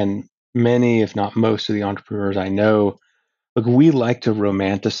 And many, if not most of the entrepreneurs I know, look, we like to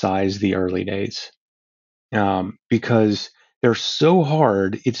romanticize the early days because they're so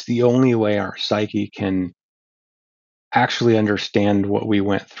hard. It's the only way our psyche can actually understand what we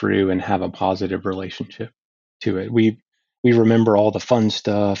went through and have a positive relationship to it. We remember all the fun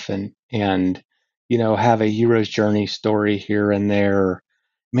stuff and have a hero's journey story here and there.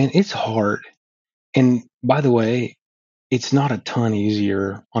 Man, it's hard. And by the way, it's not a ton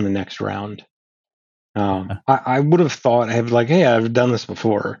easier on the next round. I would have thought, hey, I've done this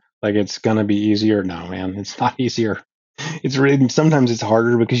before. Like it's gonna be easier. No, man, it's not easier. It's really sometimes it's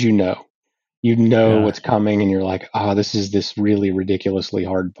harder because what's coming and you're like, this is this really ridiculously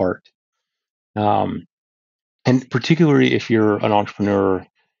hard part. And particularly if you're an entrepreneur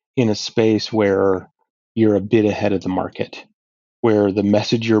in a space where you're a bit ahead of the market, where the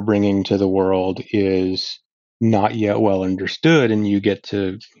message you're bringing to the world is not yet well understood, and you get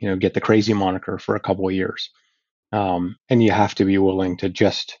to get the crazy moniker for a couple of years, and you have to be willing to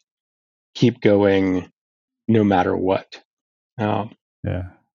just keep going no matter what. That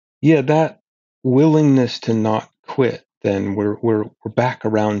willingness to not quit. Then we're back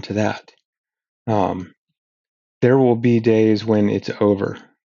around to that. There will be days when it's over.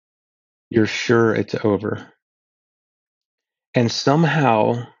 You're sure it's over. And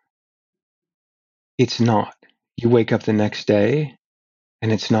somehow it's not. You wake up the next day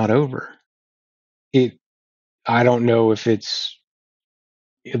and it's not over. I don't know if it's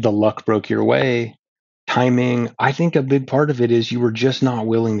the luck broke your way, timing. I think a big part of it is you were just not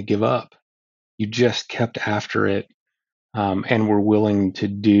willing to give up. You just kept after it, and were willing to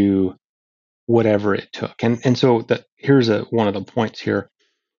do whatever it took. And so here's one of the points here.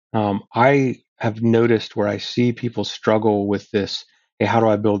 I have noticed where I see people struggle with this, hey, how do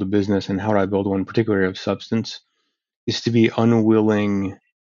I build a business and how do I build one, particularly of substance, is to be unwilling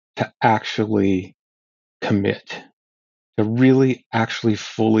to actually commit, to really actually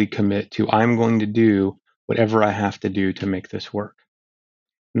fully commit to, I'm going to do whatever I have to do to make this work.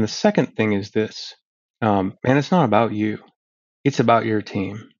 And the second thing is this, man, it's not about you. It's about your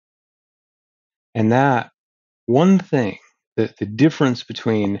team. And that one thing, the difference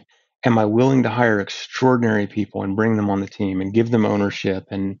between, am I willing to hire extraordinary people and bring them on the team and give them ownership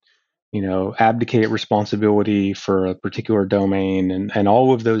and, abdicate responsibility for a particular domain and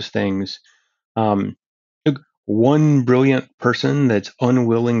all of those things. One brilliant person that's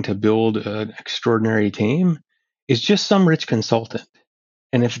unwilling to build an extraordinary team is just some rich consultant.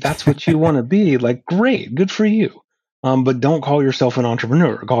 And if that's what you want to be, like, great, good for you. But don't call yourself an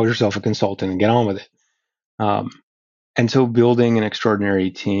entrepreneur. Call yourself a consultant and get on with it. And so building an extraordinary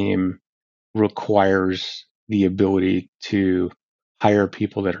team requires the ability to hire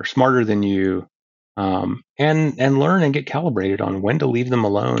people that are smarter than you, and learn and get calibrated on when to leave them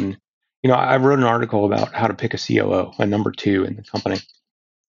alone. I wrote an article about how to pick a COO, a number 2 in the company.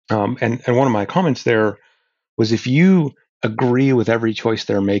 And one of my comments there was, if you agree with every choice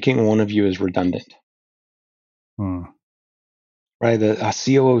they're making, one of you is redundant. Right? A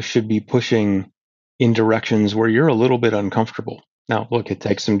COO should be pushing in directions where you're a little bit uncomfortable. Now, look, it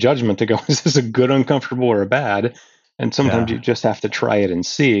takes some judgment to go, is this a good uncomfortable or a bad? And sometimes you just have to try it and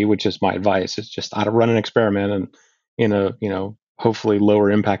see, which is my advice. It's just how to run an experiment and in a, hopefully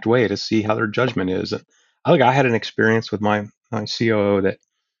lower impact way to see how their judgment is. And I had an experience with my COO that,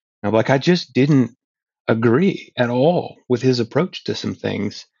 I just didn't agree at all with his approach to some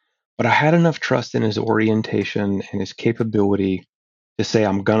things, but I had enough trust in his orientation and his capability to say,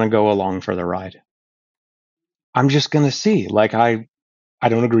 I'm going to go along for the ride. I'm just going to see. I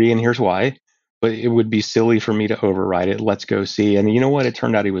don't agree, and here's why, but it would be silly for me to override it. Let's go see. And you know what? It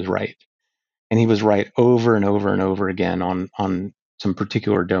turned out he was right. And he was right over and over and over again on some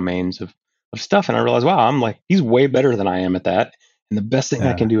particular domains of stuff. And I realized, wow, he's way better than I am at that. And the best thing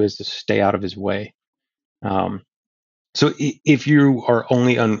I can do is to stay out of his way. So if you are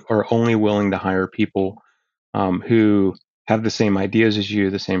only willing to hire people who have the same ideas as you,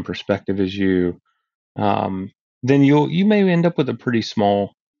 the same perspective as you, then you may end up with a pretty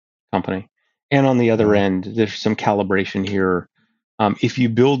small company. And on the other end, there's some calibration here. If you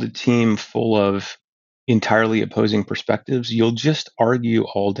build a team full of entirely opposing perspectives, you'll just argue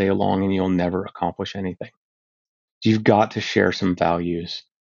all day long and you'll never accomplish anything. You've got to share some values.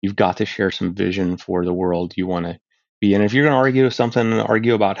 You've got to share some vision for the world you want to be in. If you're going to argue something,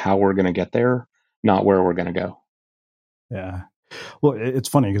 argue about how we're going to get there, not where we're going to go. Yeah. Well, it's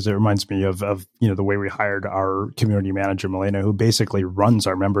funny because it reminds me of the way we hired our community manager, Milena, who basically runs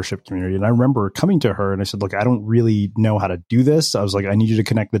our membership community. And I remember coming to her and I said, look, I don't really know how to do this. I was like, I need you to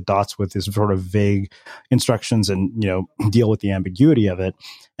connect the dots with this sort of vague instructions and, deal with the ambiguity of it.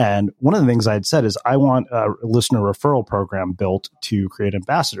 And one of the things I had said is I want a listener referral program built to create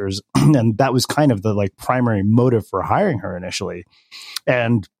ambassadors. And that was kind of the primary motive for hiring her initially.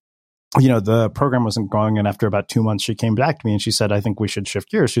 And the program wasn't going. And after about 2 months, she came back to me and she said, I think we should shift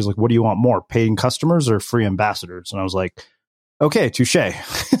gears. She's like, what do you want more, paying customers or free ambassadors? And I was like, okay, touche.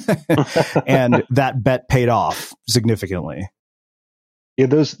 And that bet paid off significantly. Yeah,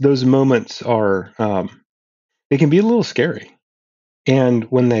 those moments are, they can be a little scary. And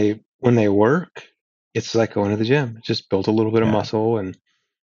when they work, it's like going to the gym. It just built a little bit of muscle. And,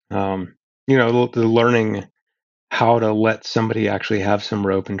 the learning how to let somebody actually have some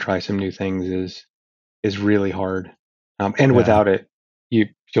rope and try some new things is really hard. And without it,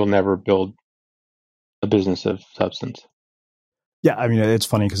 you'll never build a business of substance. Yeah, I mean, it's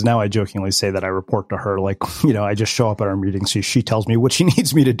funny because now I jokingly say that I report to her, I just show up at our meetings. She tells me what she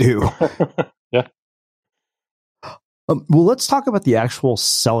needs me to do. Yeah. Well, let's talk about the actual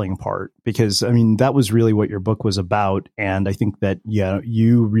selling part, because, I mean, that was really what your book was about. And I think that,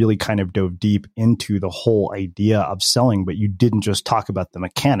 you really kind of dove deep into the whole idea of selling, but you didn't just talk about the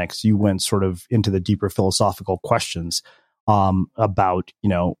mechanics. You went sort of into the deeper philosophical questions about,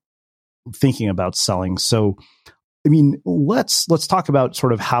 thinking about selling. So, I mean, let's talk about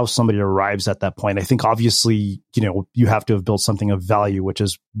sort of how somebody arrives at that point. I think obviously, you have to have built something of value, which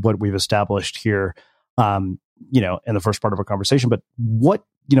is what we've established here, in the first part of our conversation. But what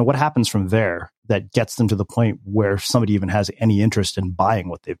happens from there that gets them to the point where somebody even has any interest in buying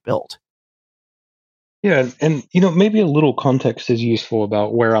what they've built? Yeah. And, maybe a little context is useful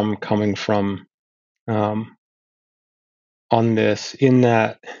about where I'm coming from on this, in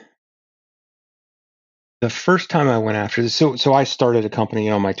that the first time I went after this, so I started a company,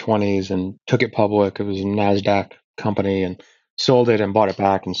 in my 20s and took it public. It was a NASDAQ company, and sold it and bought it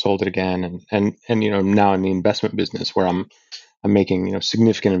back and sold it again. And now in the investment business where I'm making,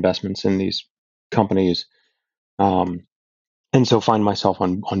 significant investments in these companies. And so find myself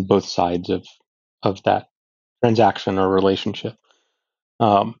on both sides of that transaction or relationship.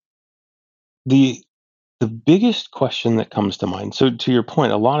 Um, the the biggest question that comes to mind. So to your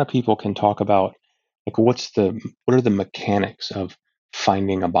point, a lot of people can talk about like what are the mechanics of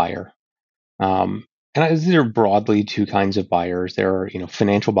finding a buyer. There are broadly two kinds of buyers. There are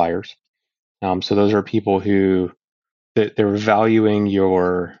financial buyers. So those are people who they're valuing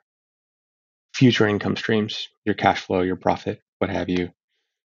your future income streams, your cash flow, your profit, what have you.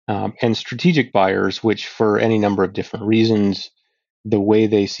 And strategic buyers, which for any number of different reasons, the way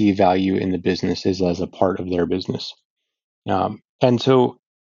they see value in the business is as a part of their business. And so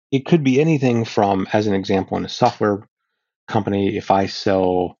it could be anything from, as an example, in a software company, if I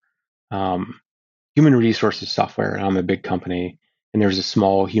sell human resources software and I'm a big company and there's a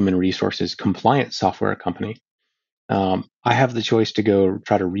small human resources compliance software company, I have the choice to go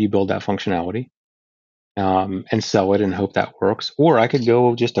try to rebuild that functionality and sell it and hope that works. Or I could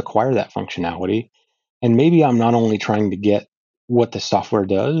go just acquire that functionality. And maybe I'm not only trying to get what the software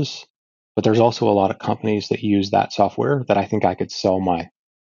does, but there's also a lot of companies that use that software that I think I could sell my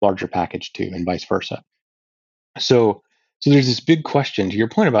larger package to, and vice versa. So there's this big question to your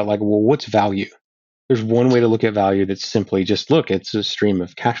point about like, well, what's value? There's one way to look at value that's simply just look, it's a stream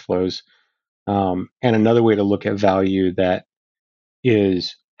of cash flows. And another way to look at value that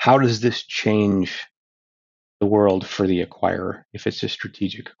is, how does this change the world for the acquirer if it's a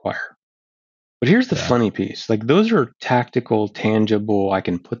strategic acquirer? But here's the funny piece. Like, those are tactical, tangible. I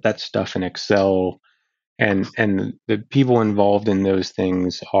can put that stuff in Excel, and the people involved in those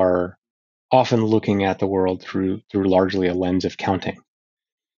things are often looking at the world through largely a lens of counting.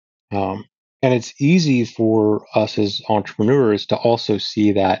 And it's easy for us as entrepreneurs to also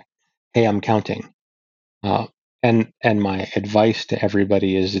see that, hey, I'm counting. And my advice to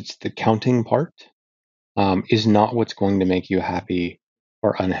everybody is, it's the counting part is not what's going to make you happy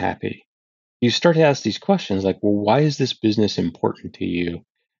or unhappy. You start to ask these questions like, well, why is this business important to you?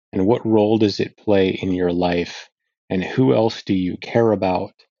 And what role does it play in your life? And who else do you care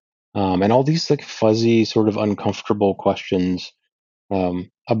about? And all these like fuzzy, sort of uncomfortable questions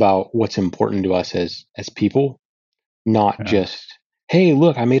about what's important to us as people, not just, hey,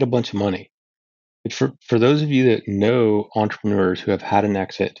 look, I made a bunch of money. But for those of you that know entrepreneurs who have had an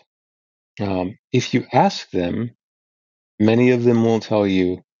exit, if you ask them, many of them will tell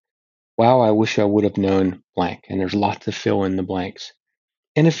you, wow, I wish I would have known blank. And there's lots to fill in the blanks.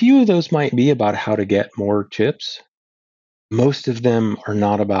 And a few of those might be about how to get more chips. Most of them are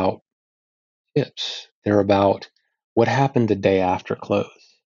not about chips. They're about what happened the day after close.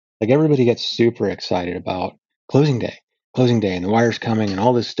 Like, everybody gets super excited about closing day, and the wire's coming and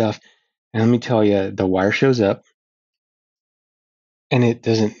all this stuff. And let me tell you, the wire shows up and it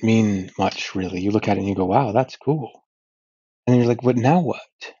doesn't mean much, really. You look at it and you go, wow, that's cool. And then you're like, but now what?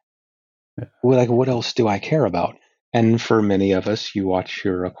 Well, like, what else do I care about? And for many of us, you watch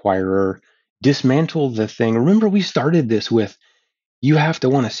your acquirer dismantle the thing. Remember, we started this with, you have to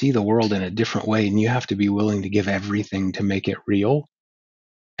want to see the world in a different way, and you have to be willing to give everything to make it real.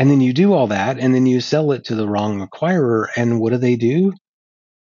 And then you do all that, and then you sell it to the wrong acquirer. And what do?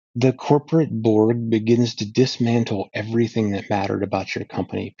 The corporate board begins to dismantle everything that mattered about your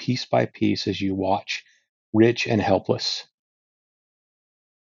company piece by piece as you watch Rich and Helpless.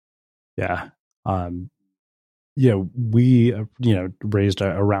 Yeah. We raised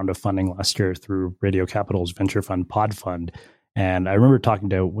a round of funding last year through Radio Capital's venture fund, Pod Fund. And I remember talking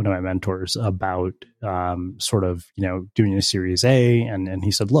to one of my mentors about doing a Series A. And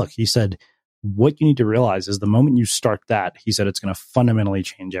he said, look, what you need to realize is the moment you start that, he said, it's going to fundamentally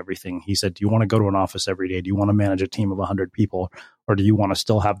change everything. He said, do you want to go to an office every day? Do you want to manage a team of 100 people? Or do you want to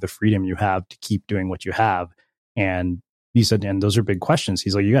still have the freedom you have to keep doing what you have? And he said, and those are big questions.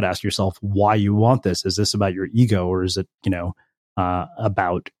 He's like, you got to ask yourself why you want this. Is this about your ego, or is it,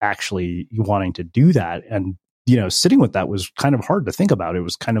 about actually wanting to do that? And, sitting with that was kind of hard to think about. It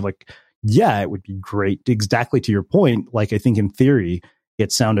was kind of like, yeah, it would be great. Exactly to your point. Like, I think in theory,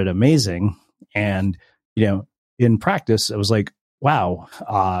 it sounded amazing. And, in practice, I was like, wow,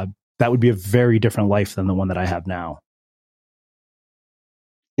 that would be a very different life than the one that I have now.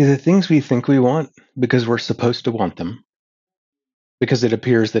 The things we think we want because we're supposed to want them, because it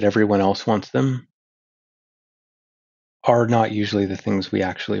appears that everyone else wants them, are not usually the things we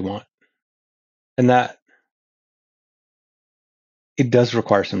actually want. And that it does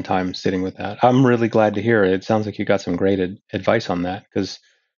require some time sitting with that. I'm really glad to hear it. It sounds like you got some great advice on that, because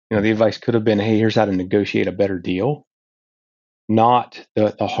the advice could have been, hey, here's how to negotiate a better deal, not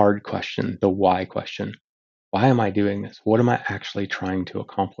the hard question, the why question. Why am I doing this? What am I actually trying to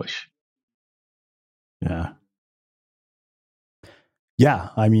accomplish? Yeah. Yeah,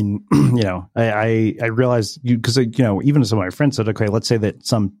 I mean, I realized because even some of my friends said, okay, let's say that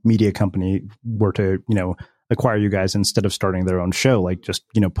some media company were to acquire you guys instead of starting their own show, like just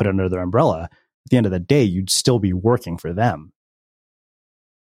put it under their umbrella. At the end of the day, you'd still be working for them,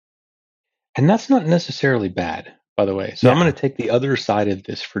 and that's not necessarily bad, by the way. So I'm going to take the other side of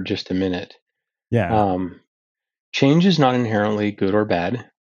this for just a minute. Yeah, change is not inherently good or bad;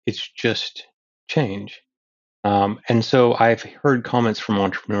 it's just change. And so I've heard comments from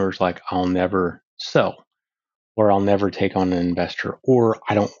entrepreneurs like, I'll never sell, or I'll never take on an investor, or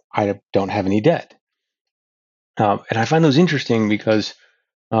I don't have any debt. And I find those interesting because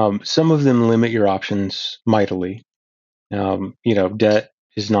some of them limit your options mightily. Debt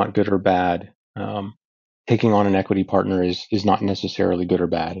is not good or bad. Taking on an equity partner is not necessarily good or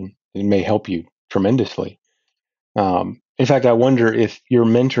bad, and it may help you tremendously. In fact, I wonder if your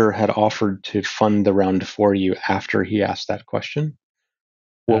mentor had offered to fund the round for you after he asked that question,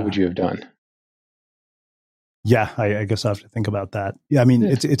 what would you have done? Yeah, I guess I have to think about that. Yeah, I mean,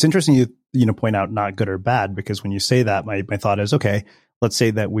 it's interesting you point out not good or bad, because when you say that, my thought is, okay, let's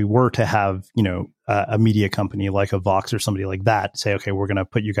say that we were to have a media company like a Vox or somebody like that say, okay, we're going to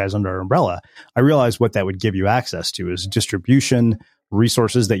put you guys under our umbrella. I realize what that would give you access to is distribution,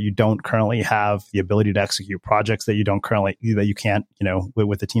 resources that you don't currently have, the ability to execute projects that you can't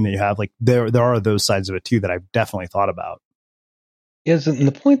with the team that you have. Like there are those sides of it too that I've definitely thought about. Yes, and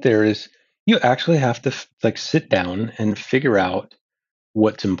the point there is you actually have to sit down and figure out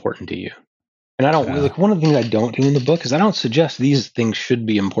what's important to you. And I don't one of the things I don't do in the book is I don't suggest these things should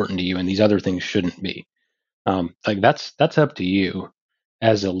be important to you and these other things shouldn't be. That's up to you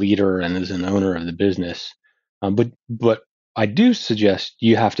as a leader and as an owner of the business. But I do suggest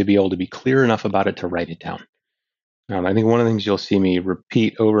you have to be able to be clear enough about it to write it down. I think one of the things you'll see me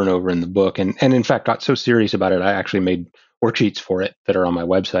repeat over and over in the book, and in fact got so serious about it, I actually made worksheets for it that are on my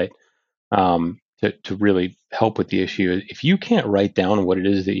website to really help with the issue. If you can't write down what it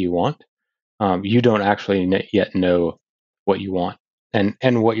is that you want, you don't actually yet know what you want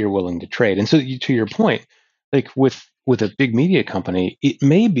and what you're willing to trade. And so, to your point, like with a big media company, it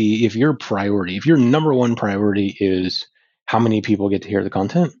may be if your number one priority is how many people get to hear the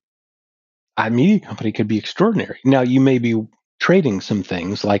content, a media company could be extraordinary. Now, you may be trading some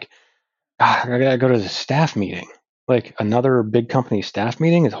things like, I gotta go to the staff meeting. Like another big company staff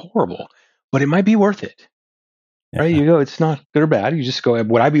meeting is horrible, but it might be worth it. Yeah. Right? You go, it's not good or bad. You just go,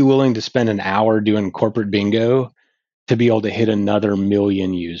 would I be willing to spend an hour doing corporate bingo to be able to hit another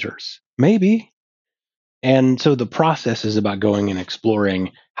million users? Maybe. And so the process is about going and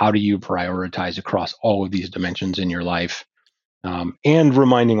exploring how do you prioritize across all of these dimensions in your life. And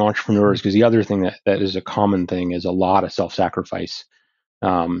reminding entrepreneurs, because the other thing that is a common thing is a lot of self-sacrifice,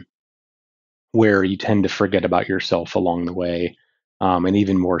 where you tend to forget about yourself along the way, and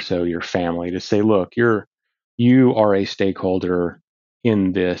even more so your family, to say, look, you are a stakeholder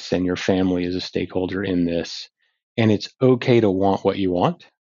in this, and your family is a stakeholder in this, and it's okay to want what you want.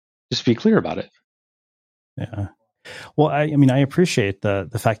 Just be clear about it. Yeah. Well, I mean, I appreciate the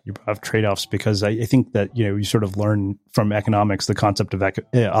fact that you have trade-offs, because I think that, you sort of learn from economics the concept of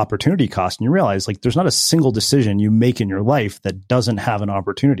opportunity cost, and you realize like there's not a single decision you make in your life that doesn't have an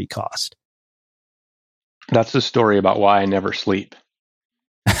opportunity cost. That's the story about why I never sleep.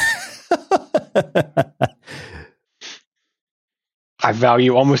 I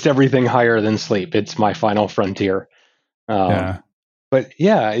value almost everything higher than sleep. It's my final frontier. But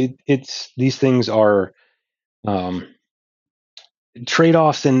yeah, it's these things are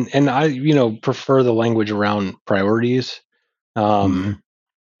trade-offs, and I prefer the language around priorities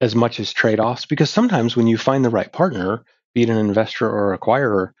as much as trade-offs, because sometimes when you find the right partner, be it an investor or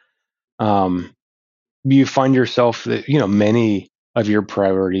acquirer, you find yourself that many of your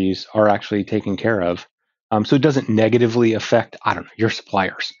priorities are actually taken care of. So it doesn't negatively affect, I don't know, your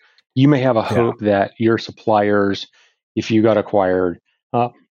suppliers. You may have a hope that your suppliers, if you got acquired,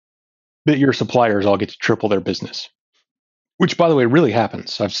 that your suppliers all get to triple their business, which, by the way, really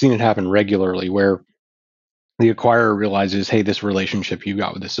happens. I've seen it happen regularly, where the acquirer realizes, hey, this relationship you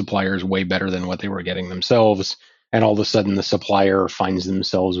got with the supplier is way better than what they were getting themselves. And all of a sudden, the supplier finds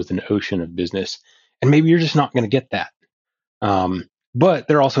themselves with an ocean of business. And maybe you're just not going to get that. But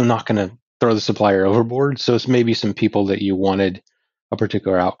they're also not going to throw the supplier overboard. So it's maybe some people that you wanted a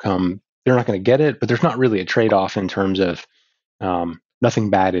particular outcome they're not going to get it, but there's not really a trade-off in terms of nothing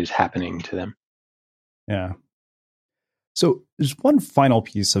bad is happening to them. Yeah. So there's one final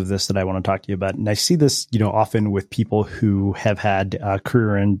piece of this that I want to talk to you about, and I see this, often with people who have had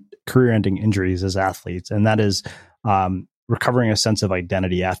career-ending injuries as athletes, and that is recovering a sense of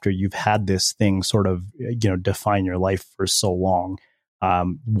identity after you've had this thing sort of, define your life for so long,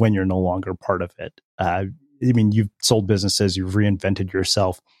 when you're no longer part of it. You've sold businesses, you've reinvented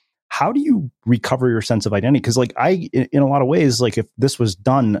yourself. How do you recover your sense of identity? Because in a lot of ways, if this was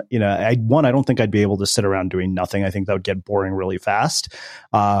done, I don't think I'd be able to sit around doing nothing. I think that would get boring really fast.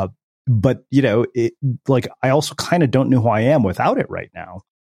 But I also kind of don't know who I am without it right now.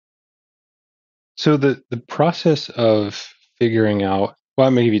 So the process of figuring out, well,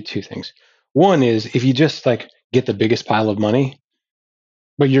 I'm going to give you two things. One is if you just get the biggest pile of money,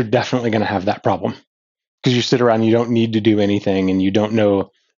 but you're definitely going to have that problem because you sit around, and you don't need to do anything, and you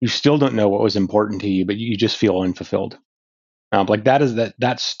still don't know what was important to you, but you just feel unfulfilled.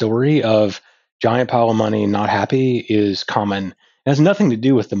 That story of giant pile of money, not happy, is common. It has nothing to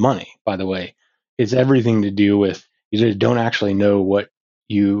do with the money, by the way. It's everything to do with you just don't actually know what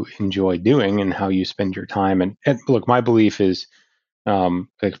you enjoy doing and how you spend your time. And look, my belief is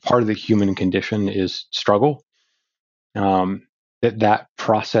part of the human condition is struggle. That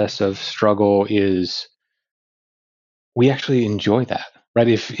process of struggle is, we actually enjoy that, right?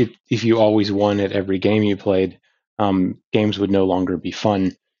 If you always won at every game you played, games would no longer be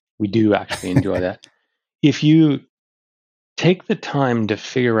fun. We do actually enjoy that. If you take the time to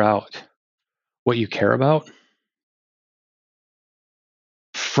figure out what you care about,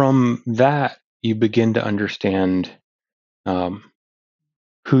 from that you begin to understand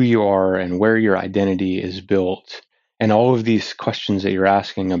who you are and where your identity is built, and all of these questions that you're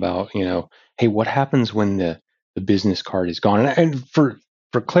asking about. Hey, what happens when the business card is gone? And for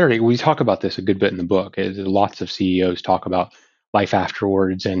clarity, we talk about this a good bit in the book. Lots of CEOs talk about life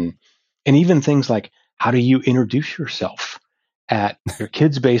afterwards, and even things like, how do you introduce yourself at your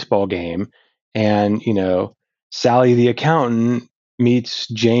kid's baseball game? And Sally the accountant meets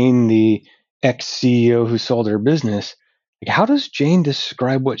Jane the ex-CEO who sold her business. How does Jane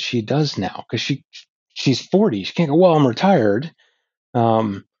describe what she does now? Because she's 40. She can't go, well, I'm retired.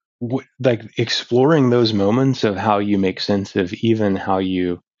 Exploring those moments of how you make sense of even how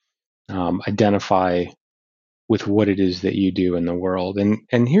you identify with what it is that you do in the world.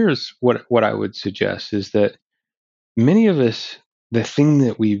 And here's what I would suggest is that many of us, the thing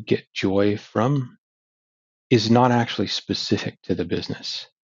that we get joy from is not actually specific to the business,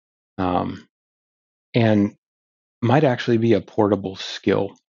 and might actually be a portable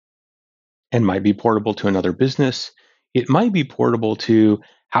skill, and might be portable to another business. It might be portable to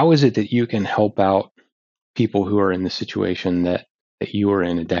how is it that you can help out people who are in the situation that you were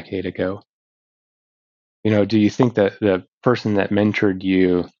in a decade ago. Do you think that the person that mentored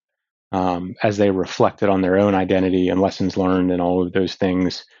you, as they reflected on their own identity and lessons learned and all of those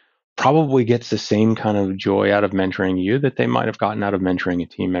things, probably gets the same kind of joy out of mentoring you that they might have gotten out of mentoring a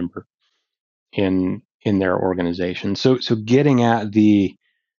team member in their organization? So getting at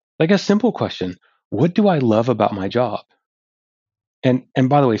a simple question: what do I love about my job? And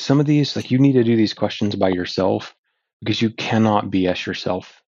by the way, some of these, you need to do these questions by yourself because you cannot BS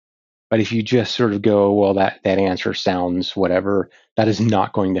yourself. But if you just sort of go, well, that answer sounds whatever, that is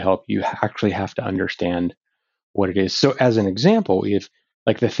not going to help. You actually have to understand what it is. So as an example, if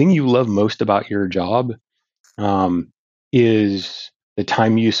the thing you love most about your job is the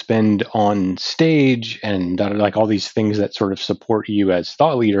time you spend on stage and all these things that sort of support you as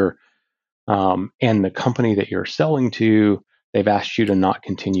thought leader, and the company that you're selling to, they've asked you to not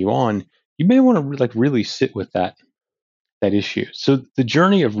continue on, you may want to really sit with that issue. So the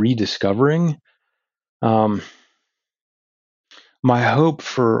journey of rediscovering, my hope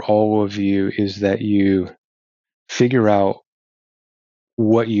for all of you is that you figure out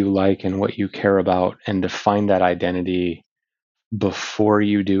what you like and what you care about, and to find that identity before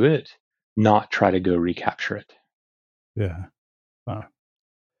you do it, not try to go recapture it. Yeah. Wow.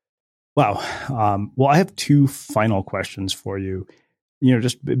 Well, I have two final questions for you.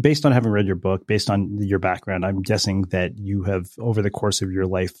 Just based on having read your book, based on your background, I'm guessing that you have, over the course of your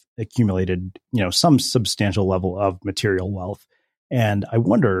life, accumulated, some substantial level of material wealth. And I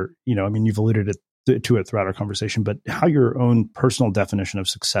wonder, you've alluded to it throughout our conversation, but how your own personal definition of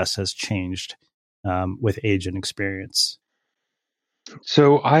success has changed with age and experience.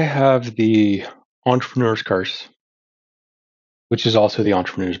 So I have the entrepreneur's curse, which is also the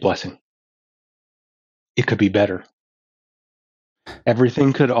entrepreneur's blessing. It could be better.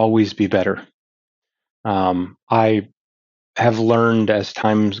 Everything could always be better. I have learned as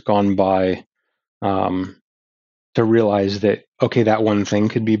time's gone by to realize that, okay, that one thing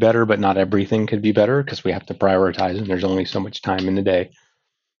could be better, but not everything could be better because we have to prioritize and there's only so much time in the day.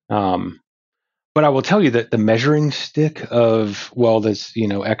 But I will tell you that the measuring stick of, well, this,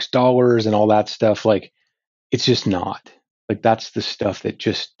 X dollars and all that stuff, like, it's just not. Like, that's the stuff that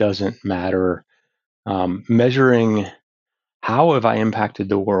just doesn't matter. Measuring how have I impacted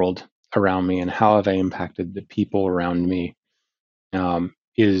the world around me and how have I impacted the people around me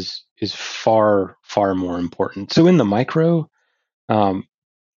is far, far more important. So in the micro, I'm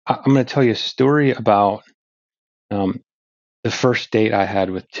going to tell you a story about the first date I had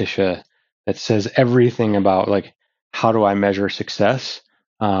with Tisha that says everything about, like, how do I measure success,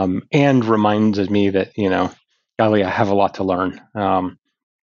 and reminds me that, golly, I have a lot to learn.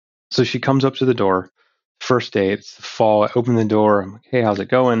 So she comes up to the door, first day, it's the fall, I open the door, I'm like, hey, how's it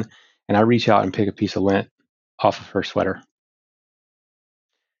going? And I reach out and pick a piece of lint off of her sweater.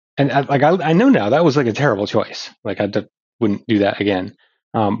 And I know now that was like a terrible choice. Like, wouldn't do that again.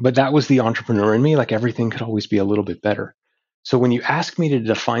 But that was the entrepreneur in me. Like, everything could always be a little bit better. So when you ask me to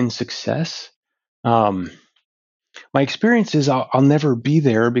define success, my experience is I'll never be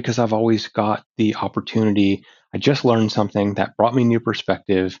there because I've always got the opportunity. I just learned something that brought me new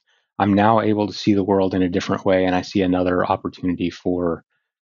perspective. I'm now able to see the world in a different way, and I see another opportunity for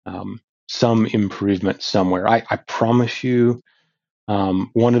some improvement somewhere. I promise you,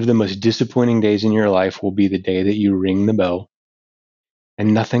 one of the most disappointing days in your life will be the day that you ring the bell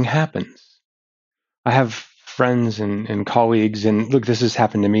and nothing happens. I have friends and colleagues, and look, this has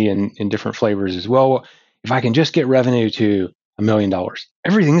happened to me in different flavors as well. If I can just get revenue to $1 million,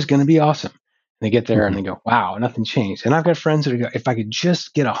 everything's going to be awesome. And they get there and they go, wow, nothing changed. And I've got friends that go, if I could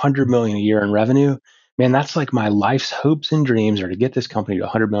just get 100 million a year in revenue, man, that's like my life's hopes and dreams are to get this company to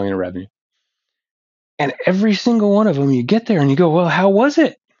 100 million in revenue. And every single one of them, you get there and you go, well, how was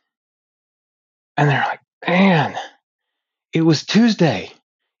it? And they're like, man, it was Tuesday.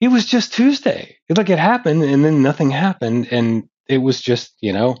 It was just Tuesday. It happened and then nothing happened. And it was just,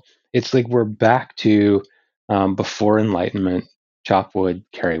 it's like we're back to before enlightenment, chop wood,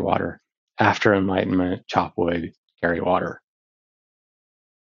 carry water. After enlightenment, chop wood, carry water.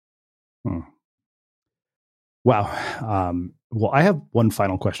 Wow. Well, I have one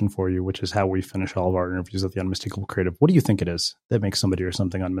final question for you, which is how we finish all of our interviews at the Unmistakable Creative. What do you think it is that makes somebody or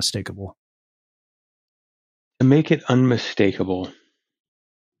something unmistakable? To make it unmistakable,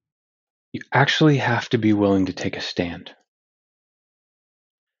 you actually have to be willing to take a stand,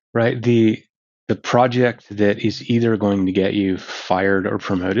 right? The project that is either going to get you fired or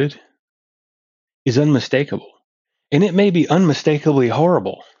promoted is unmistakable. And it may be unmistakably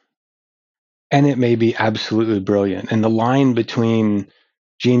horrible. And it may be absolutely brilliant. And the line between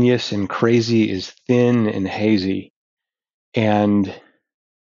genius and crazy is thin and hazy. And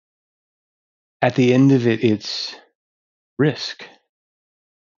at the end of it, it's risk.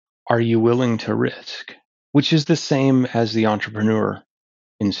 Are you willing to risk? Which is the same as the entrepreneur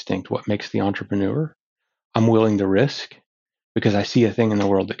instinct. What makes the entrepreneur? I'm willing to risk because I see a thing in the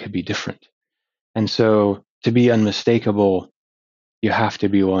world that could be different. And so to be unmistakable, you have to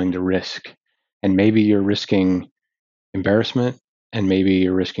be willing to risk. And maybe you're risking embarrassment, and maybe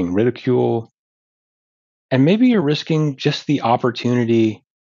you're risking ridicule, and maybe you're risking just the opportunity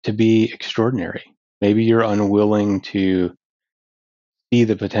to be extraordinary. Maybe you're unwilling to see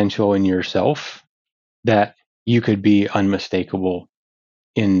the potential in yourself that you could be unmistakable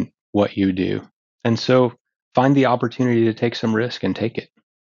in what you do. And so find the opportunity to take some risk and take it.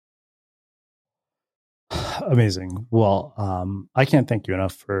 Amazing. Well, I can't thank you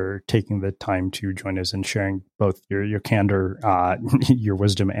enough for taking the time to join us and sharing both your candor, your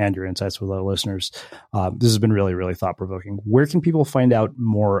wisdom, and your insights with our listeners. This has been really, really thought-provoking. Where can people find out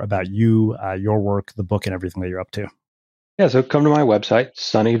more about you, your work, the book, and everything that you're up to? Yeah, so come to my website,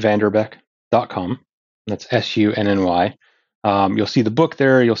 sunnyvanderbeck.com. That's SUNNY. You'll see the book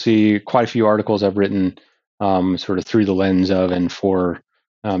there. You'll see quite a few articles I've written sort of through the lens of and for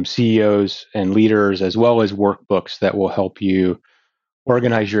CEOs and leaders, as well as workbooks that will help you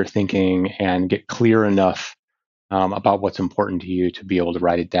organize your thinking and get clear enough about what's important to you to be able to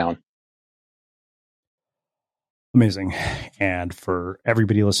write it down. Amazing. And for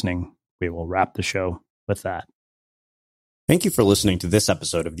everybody listening, we will wrap the show with that. Thank you for listening to this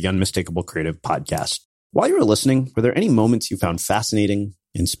episode of the Unmistakable Creative Podcast. While you were listening, were there any moments you found fascinating,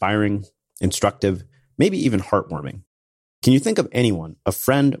 inspiring, instructive, maybe even heartwarming? Can you think of anyone, a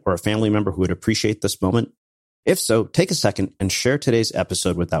friend or a family member who would appreciate this moment? If so, take a second and share today's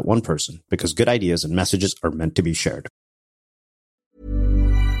episode with that one person, because good ideas and messages are meant to be shared.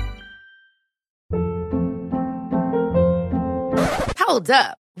 Hold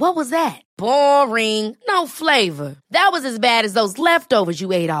up. What was that? Boring. No flavor. That was as bad as those leftovers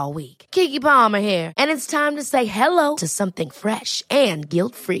you ate all week. Keke Palmer here, and it's time to say hello to something fresh and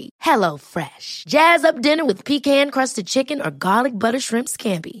guilt-free. Hello Fresh. Jazz up dinner with pecan-crusted chicken or garlic butter shrimp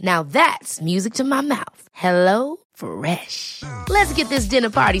scampi. Now that's music to my mouth. Hello Fresh. Let's get this dinner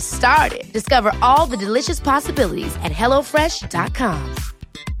party started. Discover all the delicious possibilities at HelloFresh.com.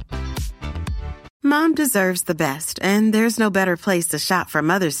 Mom deserves the best, and there's no better place to shop for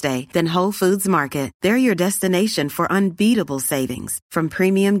Mother's Day than Whole Foods Market. They're your destination for unbeatable savings, from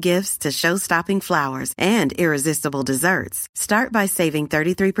premium gifts to show-stopping flowers and irresistible desserts. Start by saving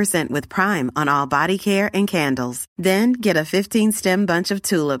 33% with Prime on all body care and candles. Then get a 15-stem bunch of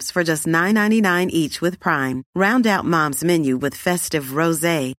tulips for just $9.99 each with Prime. Round out Mom's menu with festive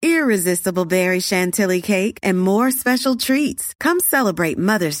rosé, irresistible berry chantilly cake, and more special treats. Come celebrate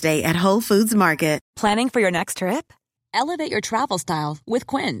Mother's Day at Whole Foods Market. Planning for your next trip? Elevate your travel style with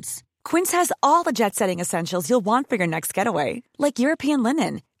Quince. Quince has all the jet-setting essentials you'll want for your next getaway, like European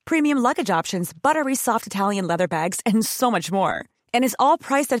linen, premium luggage options, buttery soft Italian leather bags, and so much more. And is all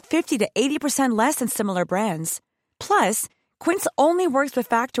priced at 50 to 80% less than similar brands. Plus, Quince only works with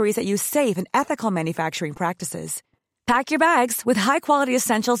factories that use safe and ethical manufacturing practices. Pack your bags with high-quality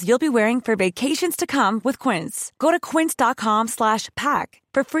essentials you'll be wearing for vacations to come with Quince. Go to quince.com/pack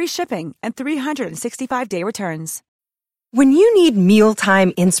for free shipping and 365-day returns. When you need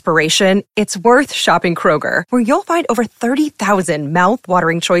mealtime inspiration, it's worth shopping Kroger, where you'll find over 30,000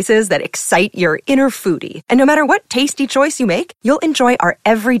 mouth-watering choices that excite your inner foodie. And no matter what tasty choice you make, you'll enjoy our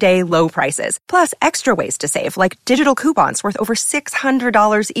everyday low prices, plus extra ways to save, like digital coupons worth over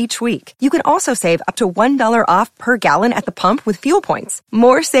 $600 each week. You can also save up to $1 off per gallon at the pump with fuel points.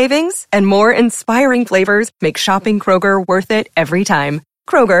 More savings and more inspiring flavors make shopping Kroger worth it every time.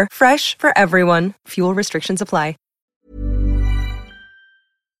 Kroger, fresh for everyone. Fuel restrictions apply.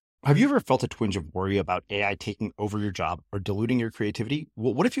 Have you ever felt a twinge of worry about AI taking over your job or diluting your creativity?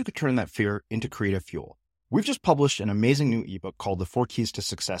 Well, what if you could turn that fear into creative fuel? We've just published an amazing new ebook called The 4 Keys to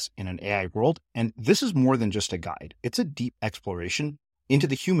Success in an AI World, and this is more than just a guide. It's a deep exploration into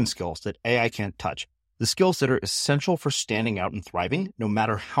the human skills that AI can't touch, the skills that are essential for standing out and thriving, no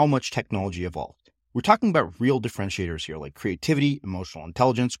matter how much technology evolved. We're talking about real differentiators here, like creativity, emotional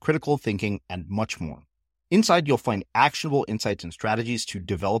intelligence, critical thinking, and much more. Inside, you'll find actionable insights and strategies to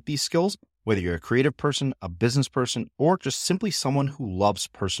develop these skills, whether you're a creative person, a business person, or just simply someone who loves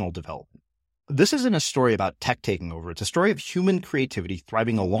personal development. This isn't a story about tech taking over. It's a story of human creativity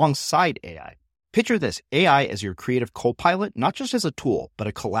thriving alongside AI. Picture this, AI as your creative co-pilot, not just as a tool, but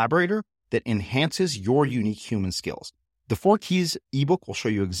a collaborator that enhances your unique human skills. The 4 Keys ebook will show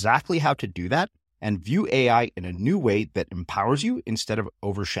you exactly how to do that and view AI in a new way that empowers you instead of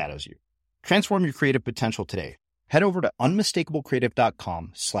overshadows you. Transform your creative potential today. Head over to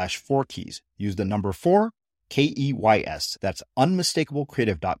unmistakablecreative.com/4keys. Use the number 4, KEYS. That's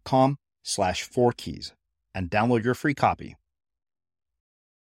unmistakablecreative.com/4keys and download your free copy.